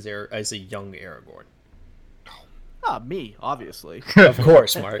cast as a young Aragorn? Me, obviously. Of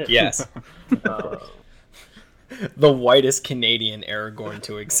course, Mark. Yes, Uh, the whitest Canadian Aragorn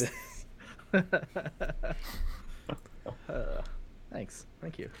to exist. Thanks.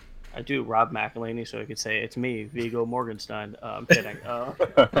 Thank you. I do Rob McElhaney, so I could say it's me, Viggo Morgenstein. I'm kidding.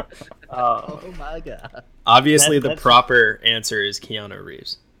 Oh my god. Obviously, the that's- proper answer is Keanu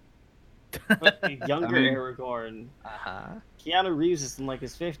Reeves. Younger I mean- Aragorn. Uh-huh. Keanu Reeves is in like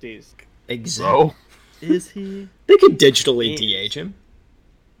his 50s. Exactly. Bro, Is he? They could digitally Is- de-age him.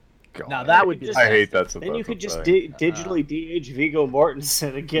 God, Now that would be. Just- I hate that. Then you could just digitally de-age Viggo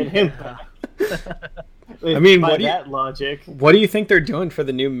Mortensen and get him back. I mean, by what do you- that logic, What do you think they're doing for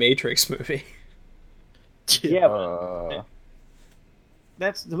the new Matrix movie? yeah, but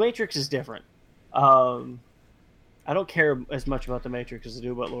that's the Matrix is different. I don't care as much about the Matrix as I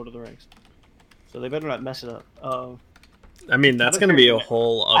do about Lord of the Rings, so they better not mess it up. I mean, that's don't going to care be a if-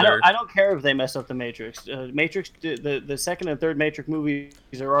 whole I other. don't care if they mess up the Matrix. Matrix, the second and third Matrix movies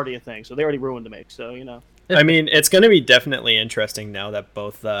are already a thing, so they already ruined the Matrix. So you know, I mean, it's going to be definitely interesting now that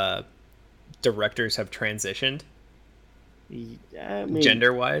both directors have transitioned I mean,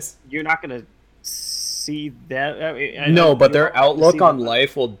 gender-wise. you're not gonna see that. I mean, No, but you're their not gonna outlook see on that.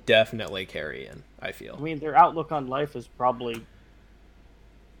 life will definitely carry in, I feel. I mean, their outlook on life is probably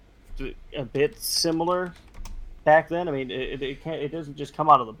a bit similar back then. I mean, it doesn't just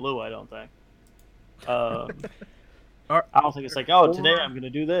come out of the blue. I don't think. I don't think it's like, oh, today I'm going to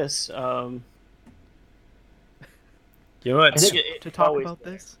do this. You know what? I think it To talk always- about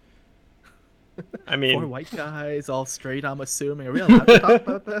this? I Four mean, white guys, all straight, I'm assuming. Are we allowed to talk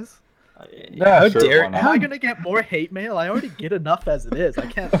about this? Yeah, how sure, dare- why not? Am I gonna get more hate mail? I already get enough as it is. I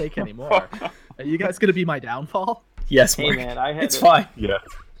can't take any more. Are you guys gonna be my downfall? yes, Hey Mark. man, I had It's to- fine. Yeah.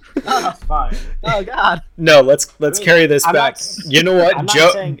 It's fine. Oh god. No, let's carry this I'm back. not- You know what, I'm not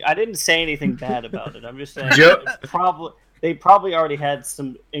Joe? saying I didn't say anything bad about it. I'm just saying Joe- they probably already had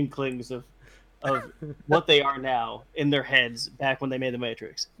some inklings of of what they are now in their heads back when they made the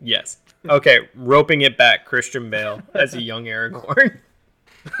Matrix. Yes. Okay, roping it back, Christian Bale as a young Aragorn.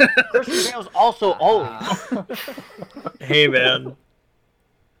 Christian Bale's also old. Hey, man.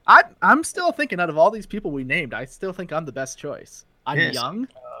 I'm still thinking out of all these people we named, I still think I'm the best choice. I'm Yes. young,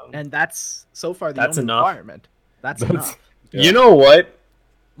 and that's so far the That's only enough. requirement. That's enough. Yeah. You know what?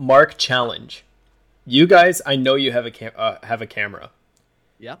 Mark, challenge. You guys, I know you have a camera.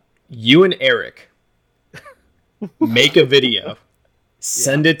 Yeah. You and Eric make a video,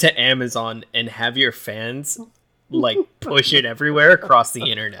 send it to Amazon, and have your fans like push it everywhere across the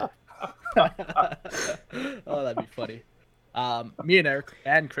internet. Oh, that'd be funny. Me and Eric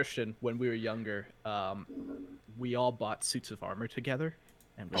and Christian, when we were younger, we all bought suits of armor together,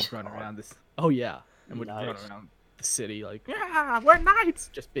 and we'd run around this. Oh yeah, and we'd run Nice. around the city like, yeah, we're knights,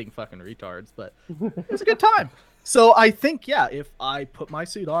 just being fucking retards. But it was a good time. So I think, yeah, if I put my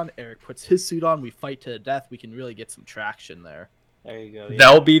suit on, Eric puts his suit on, we fight to the death, we can really get some traction there. There you go. Yeah.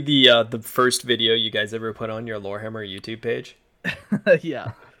 That'll be the first video you guys ever put on your Lorehammer YouTube page.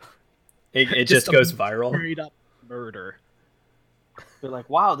 Yeah, It just a goes viral. Straight up murder. They're like,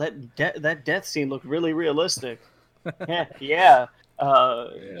 wow, that death scene looked really realistic. Yeah.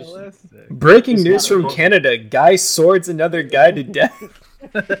 Breaking It's news not a from book. Canada: guy swords another guy to death,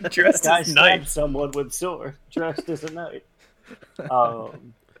 dressed Guy as stabbed knight. someone with sword dressed as a knight.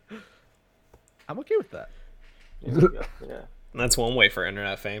 I'm okay with that. Yeah. That's one way for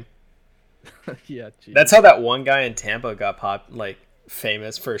internet fame. Yeah, geez. That's how that one guy in Tampa got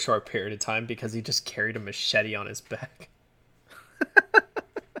famous for a short period of time because he just carried a machete on his back.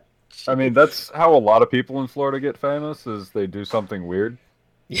 I mean, that's how a lot of people in Florida get famous, is they do something weird.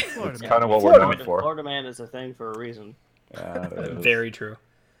 Yeah, Florida It's man. kind of what we're Florida known man. for. Florida man is a thing for a reason. Yeah, it is. very true.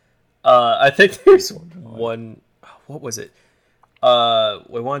 I think there's one. What was it?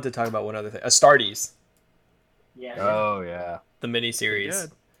 We wanted to talk about one other thing. Astartes, Yeah. Oh, yeah. the miniseries.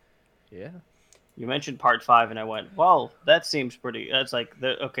 Good. Yeah. You mentioned part 5, and I went, well, that seems pretty. That's like,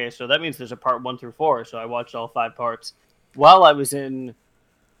 okay, so that means there's a part 1 through 4. So I watched all 5 parts while I was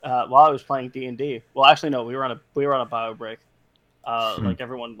playing D&D. Well, actually, no, we were on a bio break. Like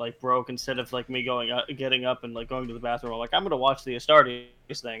everyone broke instead of me getting up and going to the bathroom. I'm like, I'm gonna watch the Astartes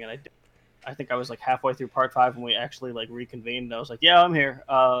thing, and I think I was halfway through part 5 when we actually reconvened. And I was like, yeah, I'm here,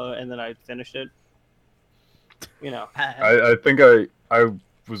 and then I finished it. You know, I think I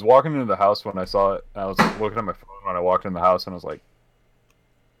was walking into the house when I saw it. I was looking at my phone when I walked in the house, and I was like,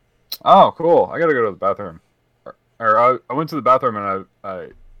 "Oh, cool! I gotta go to the bathroom." Or I went to the bathroom, and I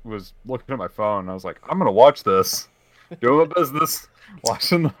was looking at my phone. And I was like, "I'm gonna watch this, doing my business,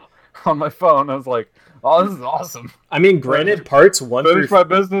 watching on my phone." I was like, "Oh, this is awesome!" I mean, granted, parts 1 through Finished my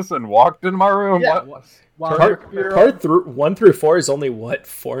business and walked into my room. Yeah, What? Wow. part 1 through 4 is only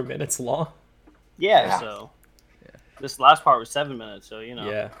 4 minutes long. yeah. So this last part was 7 minutes. So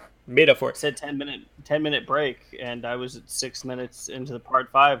Yeah, made up for It it. said 10-minute break, and I was at 6 minutes into the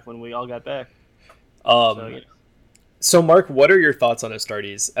part 5 when we all got back. So, Mark, what are your thoughts on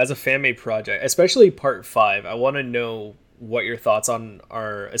Astartes as a fan-made project, especially Part 5? I want to know what your thoughts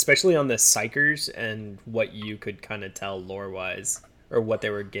are, especially on the Psychers and what you could kind of tell lore-wise, or what they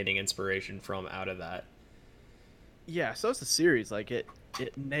were getting inspiration from out of that. Yeah, so it's a series. It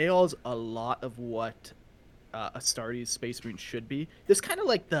nails a lot of what Astartes Space Marine should be. There's kind of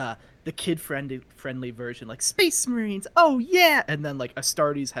the kid-friendly version, Space Marines, oh yeah! And then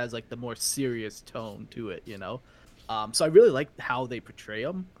Astartes has the more serious tone to it, So I really like how they portray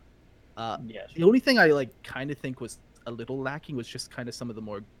them. Yes. The only thing I kind of think was a little lacking was just kind of some of the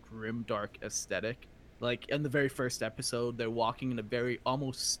more grim, dark aesthetic. In the very first episode, they're walking in a very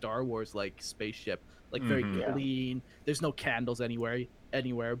almost Star Wars spaceship, very Mhm. clean. There's no candles anywhere,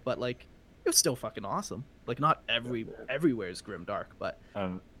 but it was still fucking awesome. Not everywhere is grim dark, but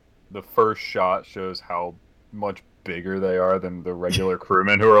And the first shot shows how much bigger they are than the regular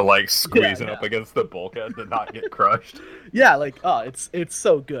crewmen who are squeezing yeah. up against the bulkhead to not get crushed. yeah, it's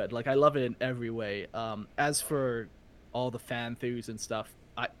so good. I love it in every way. As for all the fan theories and stuff,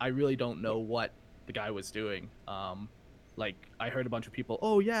 I really don't know what the guy was doing. I heard a bunch of people,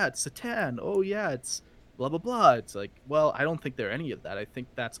 oh yeah, it's Satan, oh yeah, it's blah blah blah. It's well, I don't think they're any of that. I think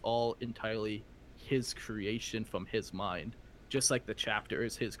that's all entirely his creation from his mind. Just like the chapter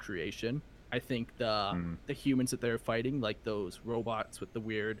is his creation. I think the humans that they're fighting, those robots with the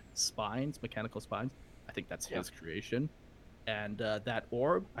weird spines, mechanical spines, I think that's his creation. And that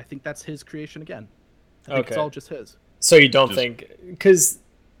orb, I think that's his creation again. I think it's all just his. So you don't think... Because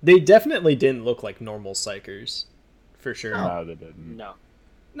they definitely didn't look like normal Psychers, for sure. No, they didn't.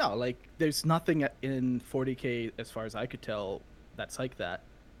 No. There's nothing in 40K, as far as I could tell, that's like that.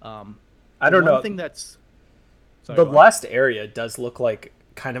 I don't know. One thing that's The last area does look like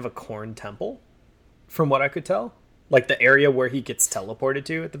kind of a corn temple, from what I could tell. Like the area where he gets teleported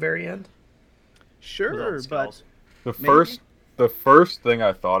to at the very end. Sure, but the first thing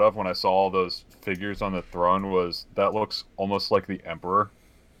I thought of when I saw all those figures on the throne was that looks almost like the Emperor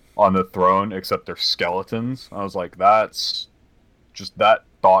on the throne, except they're skeletons. I was like, that's just that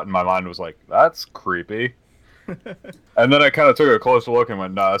thought in my mind was like, that's creepy. And then I kind of took a closer look and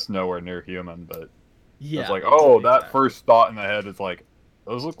went, nah, that's nowhere near human. But yeah, it's like, that first thought in the head is like,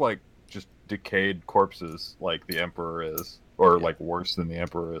 those look like just decayed corpses, like the Emperor is, or like worse than the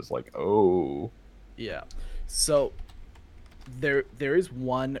Emperor is. Like, oh, yeah. So there is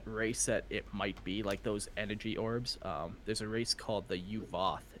one race that it might be like those energy orbs. There's a race called the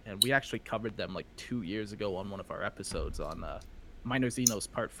Yuvoth, and we actually covered them like 2 years ago on one of our episodes on Minor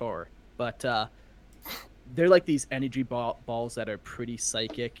Xenos Part 4. But they're like these energy balls that are pretty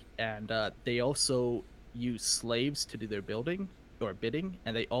psychic, and they also use slaves to do their bidding,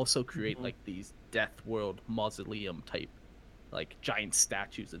 and they also create like these Death World mausoleum type, like giant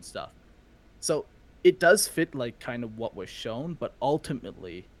statues and stuff. So it does fit like kind of what was shown, but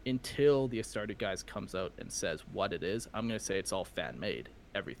ultimately, until the Astartes guys comes out and says what it is, I'm gonna say it's all fan made,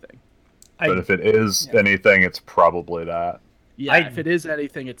 everything. But if it is anything, it's probably that. Yeah, if it is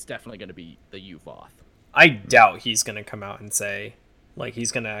anything, it's definitely gonna be the Yuvoth. I doubt he's gonna come out and say, like,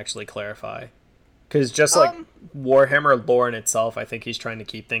 he's gonna actually clarify, because just like Warhammer lore in itself, I think he's trying to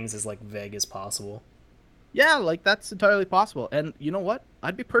keep things as like vague as possible. Yeah, like that's entirely possible. And you know what?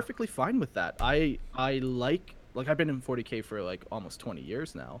 I'd be perfectly fine with that. I like I've been in 40K for like almost 20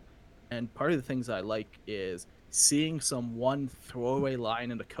 years now. And part of the things I like is seeing some one throwaway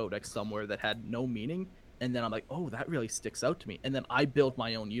line in the codex somewhere that had no meaning, and then I'm like, "Oh, that really sticks out to me." And then I build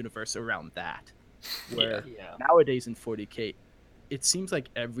my own universe around that. Where nowadays in 40K, it seems like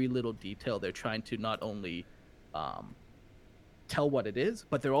every little detail they're trying to not only tell what it is,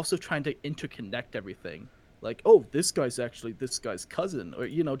 but they're also trying to interconnect everything. Like, oh, this guy's actually this guy's cousin, or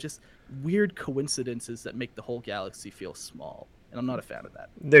just weird coincidences that make the whole galaxy feel small. And I'm not a fan of that.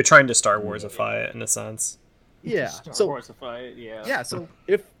 They're trying to Star Warsify it in a sense. Yeah. Star Warsify it, yeah. Yeah, so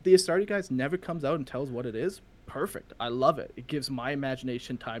if the Astartes guys never comes out and tells what it is, perfect. I love it. It gives my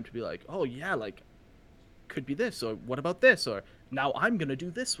imagination time to be like, oh yeah, like could be this, or what about this, or now I'm gonna do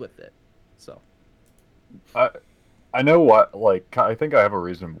this with it. So I know what, like, I think I have a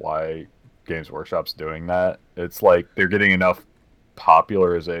reason why Games Workshop's doing that. It's like they're getting enough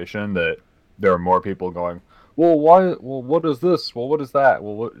popularization that there are more people going, well, why? Well, what is this? Well, what is that?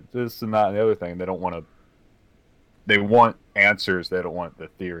 Well, what this and that and the other thing. They don't want to. They want answers. They don't want the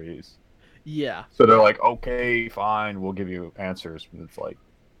theories. Yeah. So they're like, okay, fine, we'll give you answers. It's like,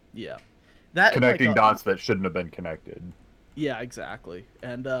 yeah, that connecting dots that shouldn't have been connected. Yeah, exactly.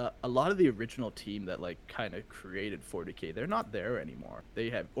 And a lot of the original team that like kind of created 40K, they're not there anymore. They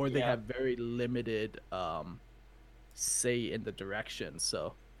have very limited say in the direction.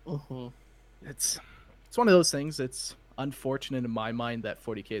 So it's one of those things. It's unfortunate in my mind that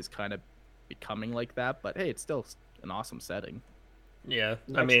 40K is kind of becoming like that, but hey, it's still an awesome setting. Yeah,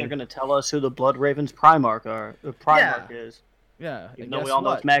 I mean, they're gonna tell us who the Blood Ravens Primarch is. Yeah, even though we all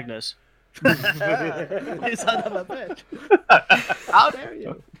know it's Magnus. You son of a bitch! How dare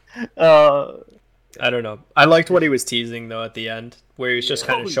you? I don't know. I liked what he was teasing though at the end, where he was just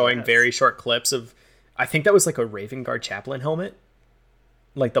kind of showing very short clips of. I think that was like a Raven Guard chaplain helmet,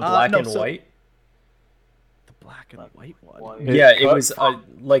 like the black and white. The black and white one. Yeah, it was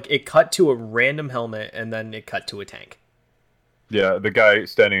like it cut to a random helmet and then it cut to a tank. Yeah, the guy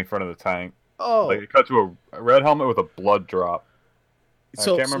standing in front of the tank. Oh, like it cut to a red helmet with a blood drop.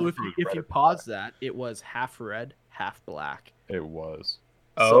 So if you pause that, it was half red, half black. It was.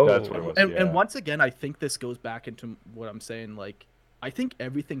 Oh, that's what it was. And once again, I think this goes back into what I'm saying. Like, I think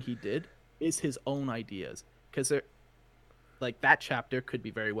everything he did is his own ideas, because like that chapter could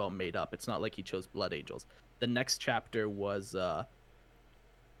be very well made up. It's not like he chose Blood Angels. The next chapter was it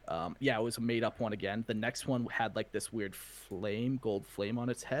was a made up one again. The next one had like this weird gold flame on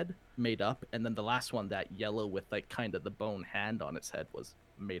its head, made up, and then the last one, that yellow with like kind of the bone hand on its head, was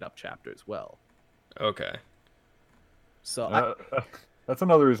made up chapter as well. Okay. So that's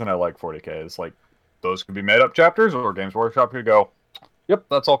another reason I like 40K. Is like those could be made up chapters, or Games Workshop could go, yep,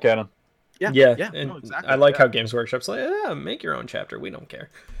 that's all canon. Yeah, no, exactly. I like how Games Workshop's like, make your own chapter. We don't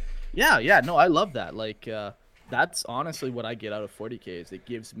care. Yeah, no, I love that. Like, that's honestly what I get out of 40K. Is it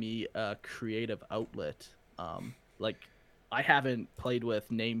gives me a creative outlet. Like, I haven't played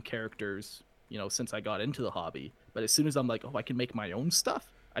with name characters, since I got into the hobby. But as soon as I'm like, oh, I can make my own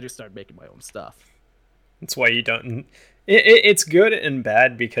stuff, I just started making my own stuff. That's why you don't. It's good and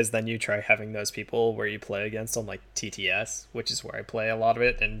bad because then you try having those people where you play against on like TTS, which is where I play a lot of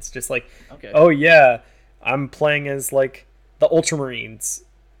it, and it's just like, Okay. oh yeah, I'm playing as like the Ultramarines,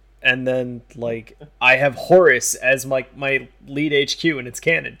 and then like I have Horus as my lead HQ, and it's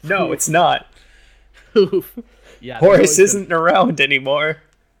canon. No, it's not. Yeah, Horus isn't around anymore.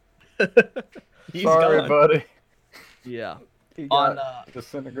 He's Sorry, gone. buddy. Yeah. He On got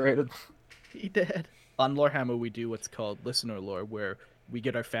disintegrated. he did. On Lorehammer, we do what's called listener lore, where we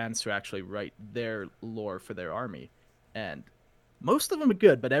get our fans to actually write their lore for their army, and most of them are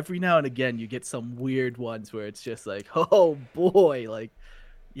good. But every now and again, you get some weird ones where it's just like, oh boy, like,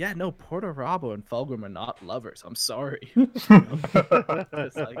 yeah, no, Porto Rabo and Fulgrim are not lovers. I'm sorry. It's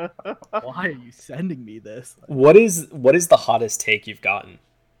like, why are you sending me this? What is the hottest take you've gotten?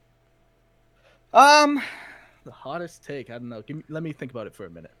 The hottest take, I don't know. Let me think about it for a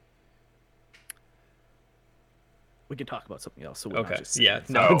minute. We can talk about something else. So we're not just Yeah.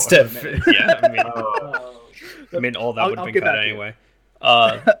 sitting No. for Instead. a minute. Yeah. I mean, Oh. I mean, all that I'll would have been get cut back to you. anyway.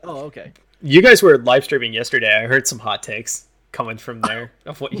 Oh, okay. You guys were live streaming yesterday. I heard some hot takes coming from there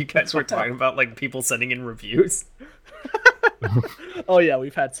of what you guys were talking about, like people sending in reviews. Oh yeah,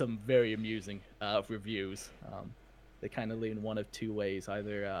 we've had some very amusing reviews. They kind of lean one of two ways: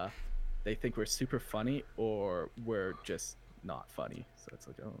 either they think we're super funny, or we're just not funny. So it's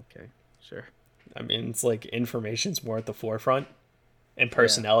like, oh, okay, sure. I mean, it's like information's more at the forefront, and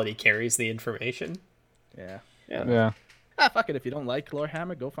personality carries the information. Yeah. Yeah. Ah, fuck it. If you don't like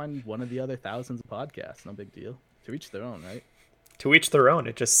Lorehammer, go find one of the other thousands of podcasts. No big deal. To each their own, right? To each their own.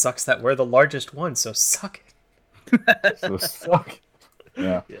 It just sucks that we're the largest one, so suck it. So suck.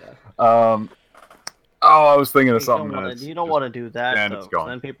 Yeah. Yeah. Oh, I was thinking of something. You don't want to do that, and though. it's gone.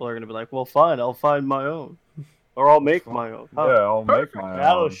 Then people are going to be like, well, fine, I'll find my own. Or I'll make my own. Yeah, I'll make my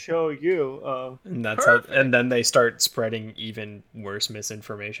That'll own. show you. And that's how, and then they start spreading even worse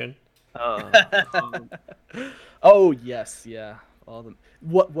misinformation. Oh yes, yeah. All them.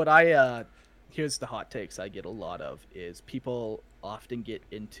 What I here's the hot takes I get a lot of is people often get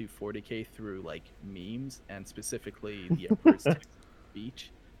into 40K through like memes and specifically the Emperor's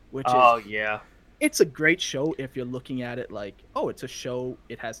Speech, which is yeah. it's a great show if you're looking at it like, oh, it's a show.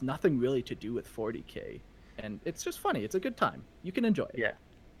 It has nothing really to do with 40K, and it's just funny. It's a good time. You can enjoy it. Yeah.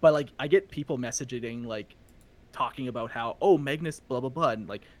 But like, I get people messaging like, talking about how, oh, Magnus blah blah blah, and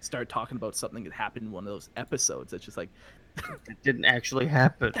like start talking about something that happened in one of those episodes. It's just like, It didn't actually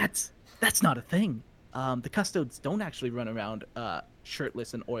happen. that's not a thing. The custodes don't actually run around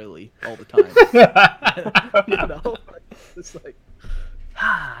shirtless and oily all the time. You know, it's like,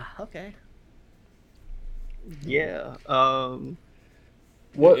 okay. Yeah.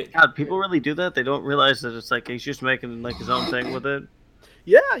 What? God, people really do that? They don't realize that it's like he's just making like his own thing with it.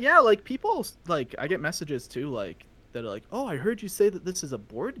 Yeah, like people, like I get messages too, like that are like, oh, I heard you say that this is a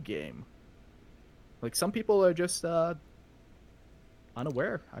board game. Like some people are just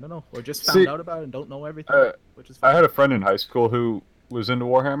unaware. I don't know, or just found out about it and don't know everything, which is fine. I had a friend in high school who was into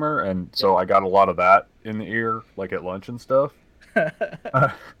Warhammer, and so I got a lot of that in the ear, like at lunch and stuff.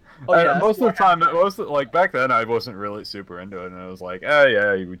 Oh, yeah, most of the time, like back then, I wasn't really super into it, and I was like,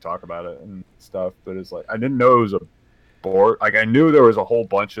 yeah, we talk about it and stuff. But it's like I didn't know it was a board. Like I knew there was a whole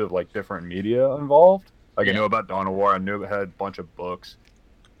bunch of like different media involved. Like I knew about Dawn of War. I knew it had a bunch of books.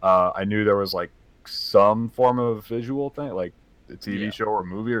 I knew there was like some form of visual thing, like a TV show or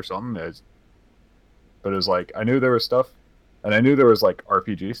movie or something. But it was like I knew there was stuff, and I knew there was like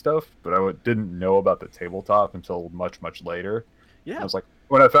RPG stuff, but I didn't know about the tabletop until much later. Yeah. I was like,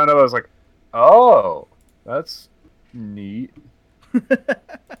 when I found out, I was like, oh, that's neat.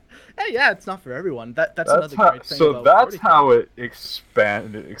 Hey, yeah, it's not for everyone. That's another great thing. So about that's 40K. how it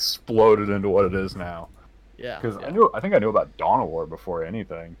exploded into what it is now. Yeah. Because yeah. I think I knew about Dawn of War before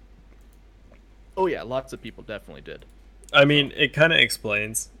anything. Oh yeah, lots of people definitely did. I mean, it kind of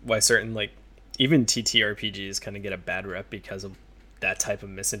explains why certain like even TTRPGs kind of get a bad rep because of that type of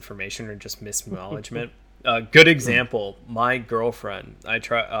misinformation or just misacknowledgement. Good example, my girlfriend, I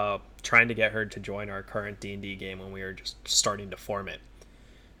trying to get her to join our current D&D game when we were just starting to form it.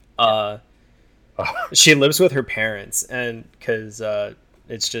 She lives with her parents, and because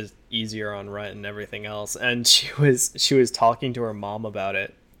it's just easier on rent and everything else, and she was talking to her mom about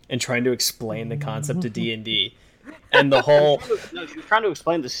it and trying to explain the concept of D&D and the whole... No, she was trying to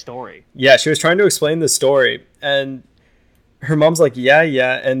explain the story. Yeah, she was trying to explain the story, and her mom's like, yeah,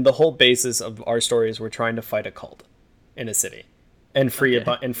 and the whole basis of our story is we're trying to fight a cult in a city and free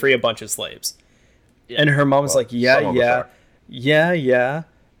a bunch of slaves. Yeah. And her mom's like, yeah,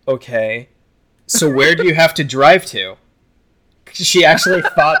 okay. So where do you have to drive to? She actually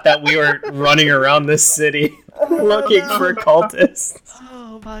thought that we were running around this city looking for cultists.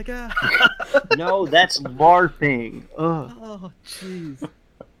 Oh my god. No, that's LARPing. Ugh. Oh jeez.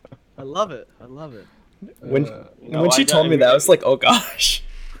 I love it. When No, when she told me that, I was like, oh gosh.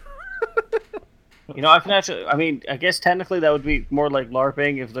 You know, I can actually. I mean, I guess technically that would be more like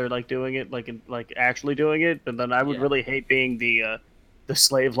LARPing if they're like doing it, like actually doing it. But then I would really hate being the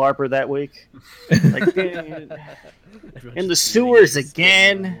slave LARPer that week. Like in the sewers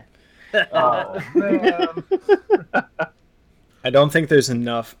again. Oh man. I don't think there's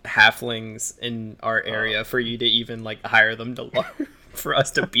enough halflings in our area for you to even like hire them to LARP for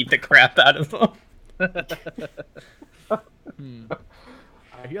us to beat the crap out of them.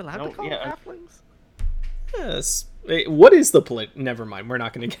 Are you allowed to call them halflings? Yes. Wait, what is the Never mind. We're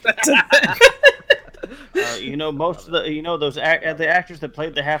not going to get into that. You know, most of the those the actors that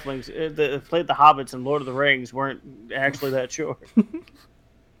played the halflings, that played the hobbits in Lord of the Rings, weren't actually that short.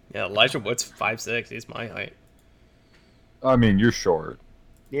 Yeah, Elijah Wood's 5'6". He's my height. I mean, you're short.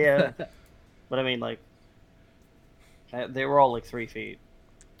 Yeah, but I mean, like, they were all like 3 feet.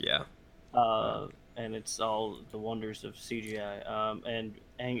 Yeah. And it's all the wonders of CGI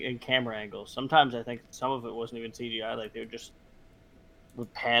and camera angles. Sometimes I think some of it wasn't even CGI. Like they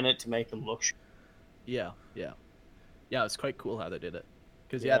would pan it to make them look. Yeah. It's quite cool how they did it.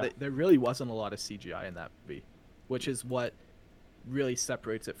 Because Yeah. there really wasn't a lot of CGI in that movie, which is what really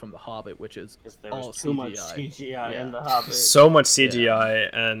separates it from The Hobbit, which is There all was too CGI. much CGI Yeah. in The Hobbit. So much CGI,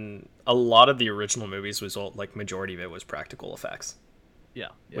 and a lot of the original movies was all, like, majority of it was practical effects. Yeah.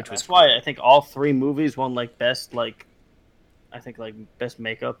 Which was That's why I think all 3 movies won like best makeup.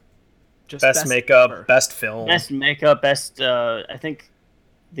 Just Best makeup, ever. best film. Best makeup, best. I think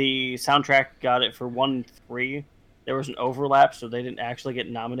the soundtrack got it for 1 and 3. There was an overlap, so they didn't actually get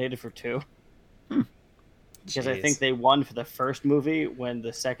nominated for 2. Because I Jeez. think they won for the first movie when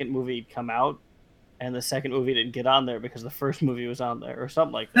the second movie had come out, and the second movie didn't get on there because the first movie was on there, or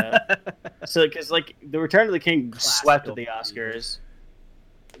something like that. So, because like the Return of the King swept at the Oscars.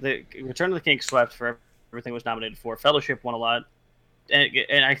 The Return of the King swept for everything it was nominated for. Fellowship won a lot.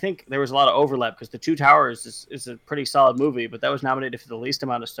 And I think there was a lot of overlap because The Two Towers is a pretty solid movie, but that was nominated for the least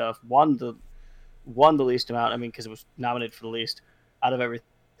amount of stuff. Won the least amount. I mean, because it was nominated for the least out of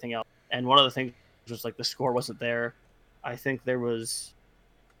everything else. And one of the things was like the score wasn't there. I think for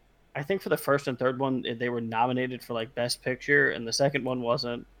the first and third one they were nominated for like Best Picture, and the second one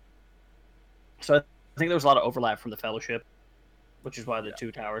wasn't. So I think there was a lot of overlap from the Fellowship, which is why the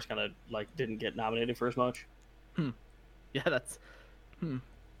Two Towers kind of like didn't get nominated for as much. Yeah, that's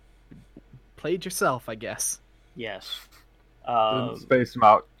played yourself, I guess. Yes. Didn't space them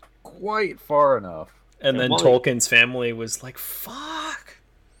out quite far enough. And then well, Tolkien's family was like, fuck.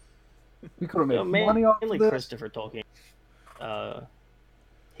 We could have made mainly money off of this. Christopher Tolkien.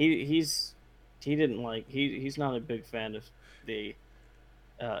 He's not a big fan of the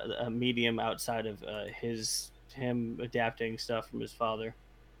a medium outside of him adapting stuff from his father.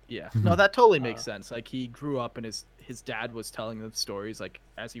 Yeah, no, that totally makes sense. Like he grew up and his dad was telling them stories like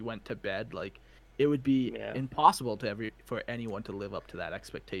as he went to bed. Like it would be impossible for anyone to live up to that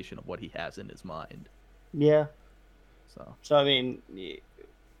expectation of what he has in his mind. Yeah. So I mean,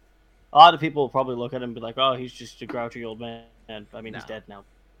 a lot of people will probably look at him and be like, "Oh, he's just a grouchy old man." I mean, he's dead now.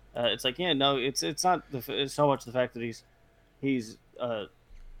 It's like, yeah, no, it's not it's so much the fact that he's a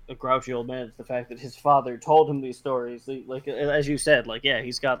grouchy old man. It's the fact that his father told him these stories. Like as you said, like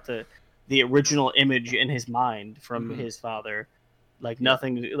he's got the original image in his mind from his father. Like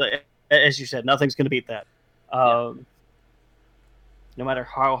nothing, like as you said, nothing's gonna beat that. No matter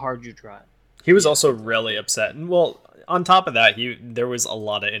how hard you try. He was also really upset. And well, on top of that, there was a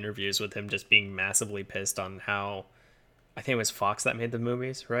lot of interviews with him just being massively pissed on how, I think it was Fox that made the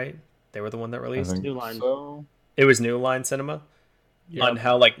movies, right? They were the one that released. New Line. So It was New Line Cinema. Yeah. On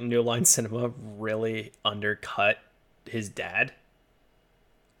how like New Line Cinema really undercut his dad.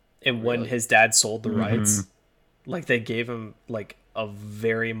 And when his dad sold the rights, like they gave him like a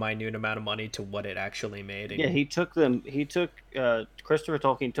very minute amount of money to what it actually made. Yeah, Christopher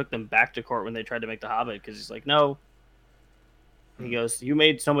Tolkien took them back to court when they tried to make The Hobbit because he's like, no. He goes, you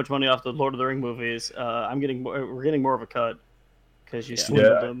made so much money off the Lord of the Ring movies. We're getting more of a cut because you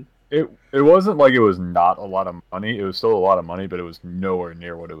swindled them. it wasn't like it was not a lot of money. It was still a lot of money, but it was nowhere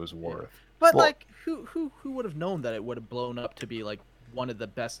near what it was worth. But like, who would have known that it would have blown up to be like one of the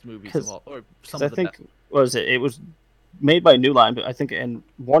best movies of all, or some of the best? It was made by New Line, I think, and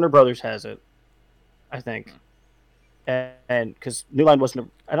Warner Brothers has it. I think, and because New Line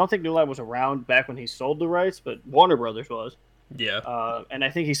I don't think New Line was around back when he sold the rights, but Warner Brothers was. Yeah. And I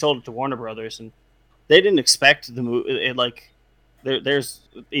think he sold it to Warner Brothers, and they didn't expect the movie. there's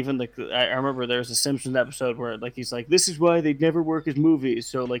even I remember there's a Simpsons episode where like he's like, this is why they'd never work as movies.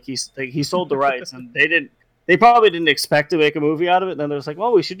 So like he sold the rights and they probably didn't expect to make a movie out of it. And then they're like,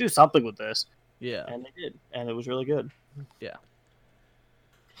 well, we should do something with this. Yeah, and they did, and it was really good. Yeah.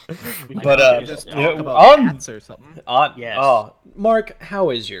 But just yeah, talk about cats or something. Yes. Oh, Mark, how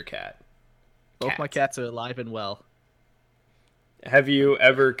is your cat? Both my cats are alive and well. Have you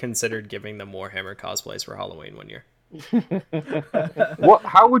ever considered giving them Warhammer cosplays for Halloween one year? What?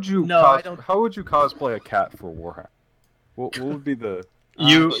 How would you? No, I don't. How would you cosplay a cat for Warhammer? What would be the?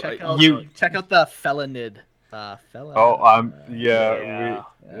 Check out the Felonid. Oh, Yeah.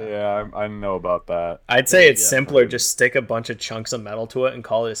 I know about that. I'd say it's simpler. Just stick a bunch of chunks of metal to it and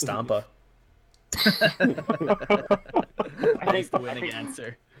call it a Stampa. I think the winning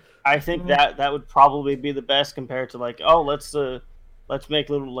answer. I think that would probably be the best compared to like, oh, let's make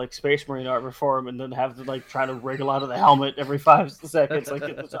little like Space Marine armor for him and then have to like try to wriggle out of the helmet every 5 seconds. Like,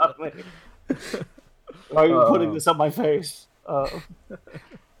 get this off me. Why are you putting this on my face?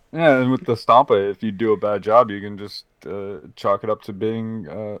 Yeah, and with the Stampa, if you do a bad job, you can just chalk it up to being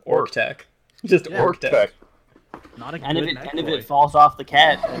Orc tech. Just Orc tech. Not a and good if it falls off the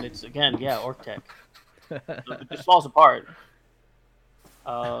cat, then it's again, Orc tech. It just falls apart.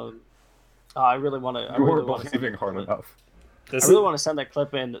 I really want to. You weren't believing hard enough. I really want to send that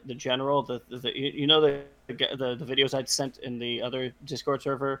clip in. The general, the videos I'd sent in the other Discord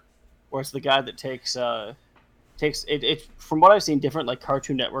server, where it's the guy that takes it's from what I've seen different like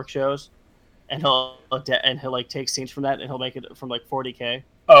Cartoon Network shows, and he'll like take scenes from that and he'll make it from like 40K.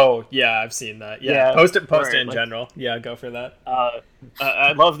 Oh yeah, I've seen that. Yeah, post it in like, general. Yeah, go for that.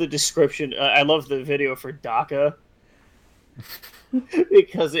 I love the description. I love the video for DACA.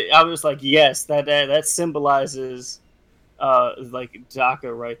 Because I was like, yes, that symbolizes like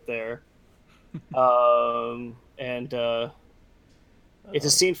DACA right there. It's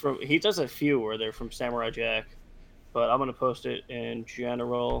a scene from, he does a few where they're from Samurai Jack, but I'm gonna post it in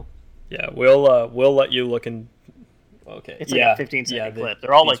general. Yeah, we'll let you look in. Okay, it's like a 15-second clip.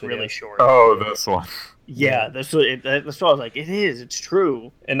 They're all like videos. Really short. Oh, this one. Yeah, that's what I was like. It's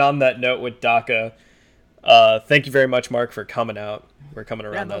true. And on that note with DACA, thank you very much, Mark, for coming out. We're coming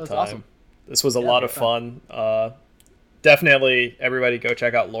around that time. Awesome. This was a lot of fun. Definitely, everybody go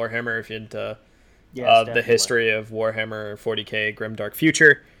check out Lorehammer if you're into the history of Warhammer 40K Grimdark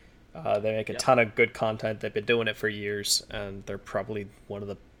Future. They make a ton of good content. They've been doing it for years, and they're probably one of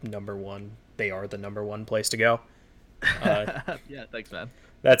the number one. They are the number one place to go. Yeah, thanks, man.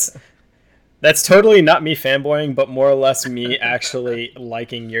 That's totally not me fanboying, but more or less me actually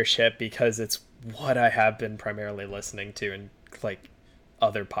liking your shit because it's what I have been primarily listening to and like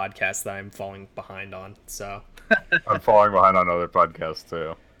other podcasts that I'm falling behind on. So I'm falling behind on other podcasts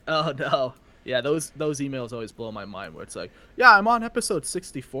too. Oh no. Yeah, those emails always blow my mind where it's like, yeah, I'm on episode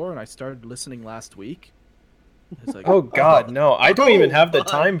 64 and I started listening last week. It's like, oh god, no. I don't even have the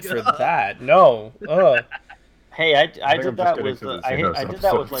time for that. No. Hey, I did that with I did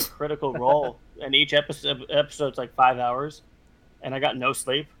that with like Critical Role, and each episode's like 5 hours, and I got no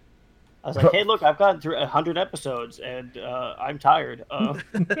sleep. I was like, hey, look, I've gotten through 100 episodes, and I'm tired. No,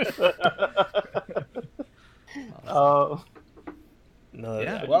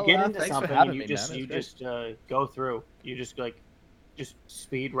 yeah, well, get into thanks something for having and me, you just go through. You just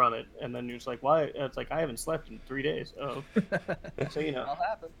speed run it, and then you're just like, why? It's like, I haven't slept in 3 days. Oh, so you know,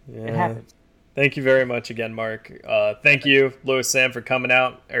 it happens. Thank you very much again, Mark. Thank you, Louis Sam, for coming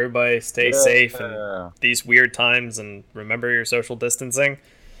out. Everybody stay safe in these weird times, and remember your social distancing.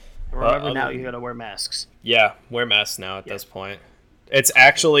 Remember now you gotta wear masks. Yeah, wear masks now at this point. It's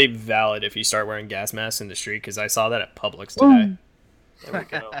actually valid if you start wearing gas masks in the street, because I saw that at Publix today. There we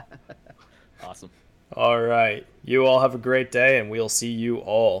go. Awesome. All right. You all have a great day, and we'll see you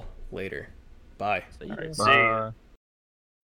all later. Bye. See you. See you.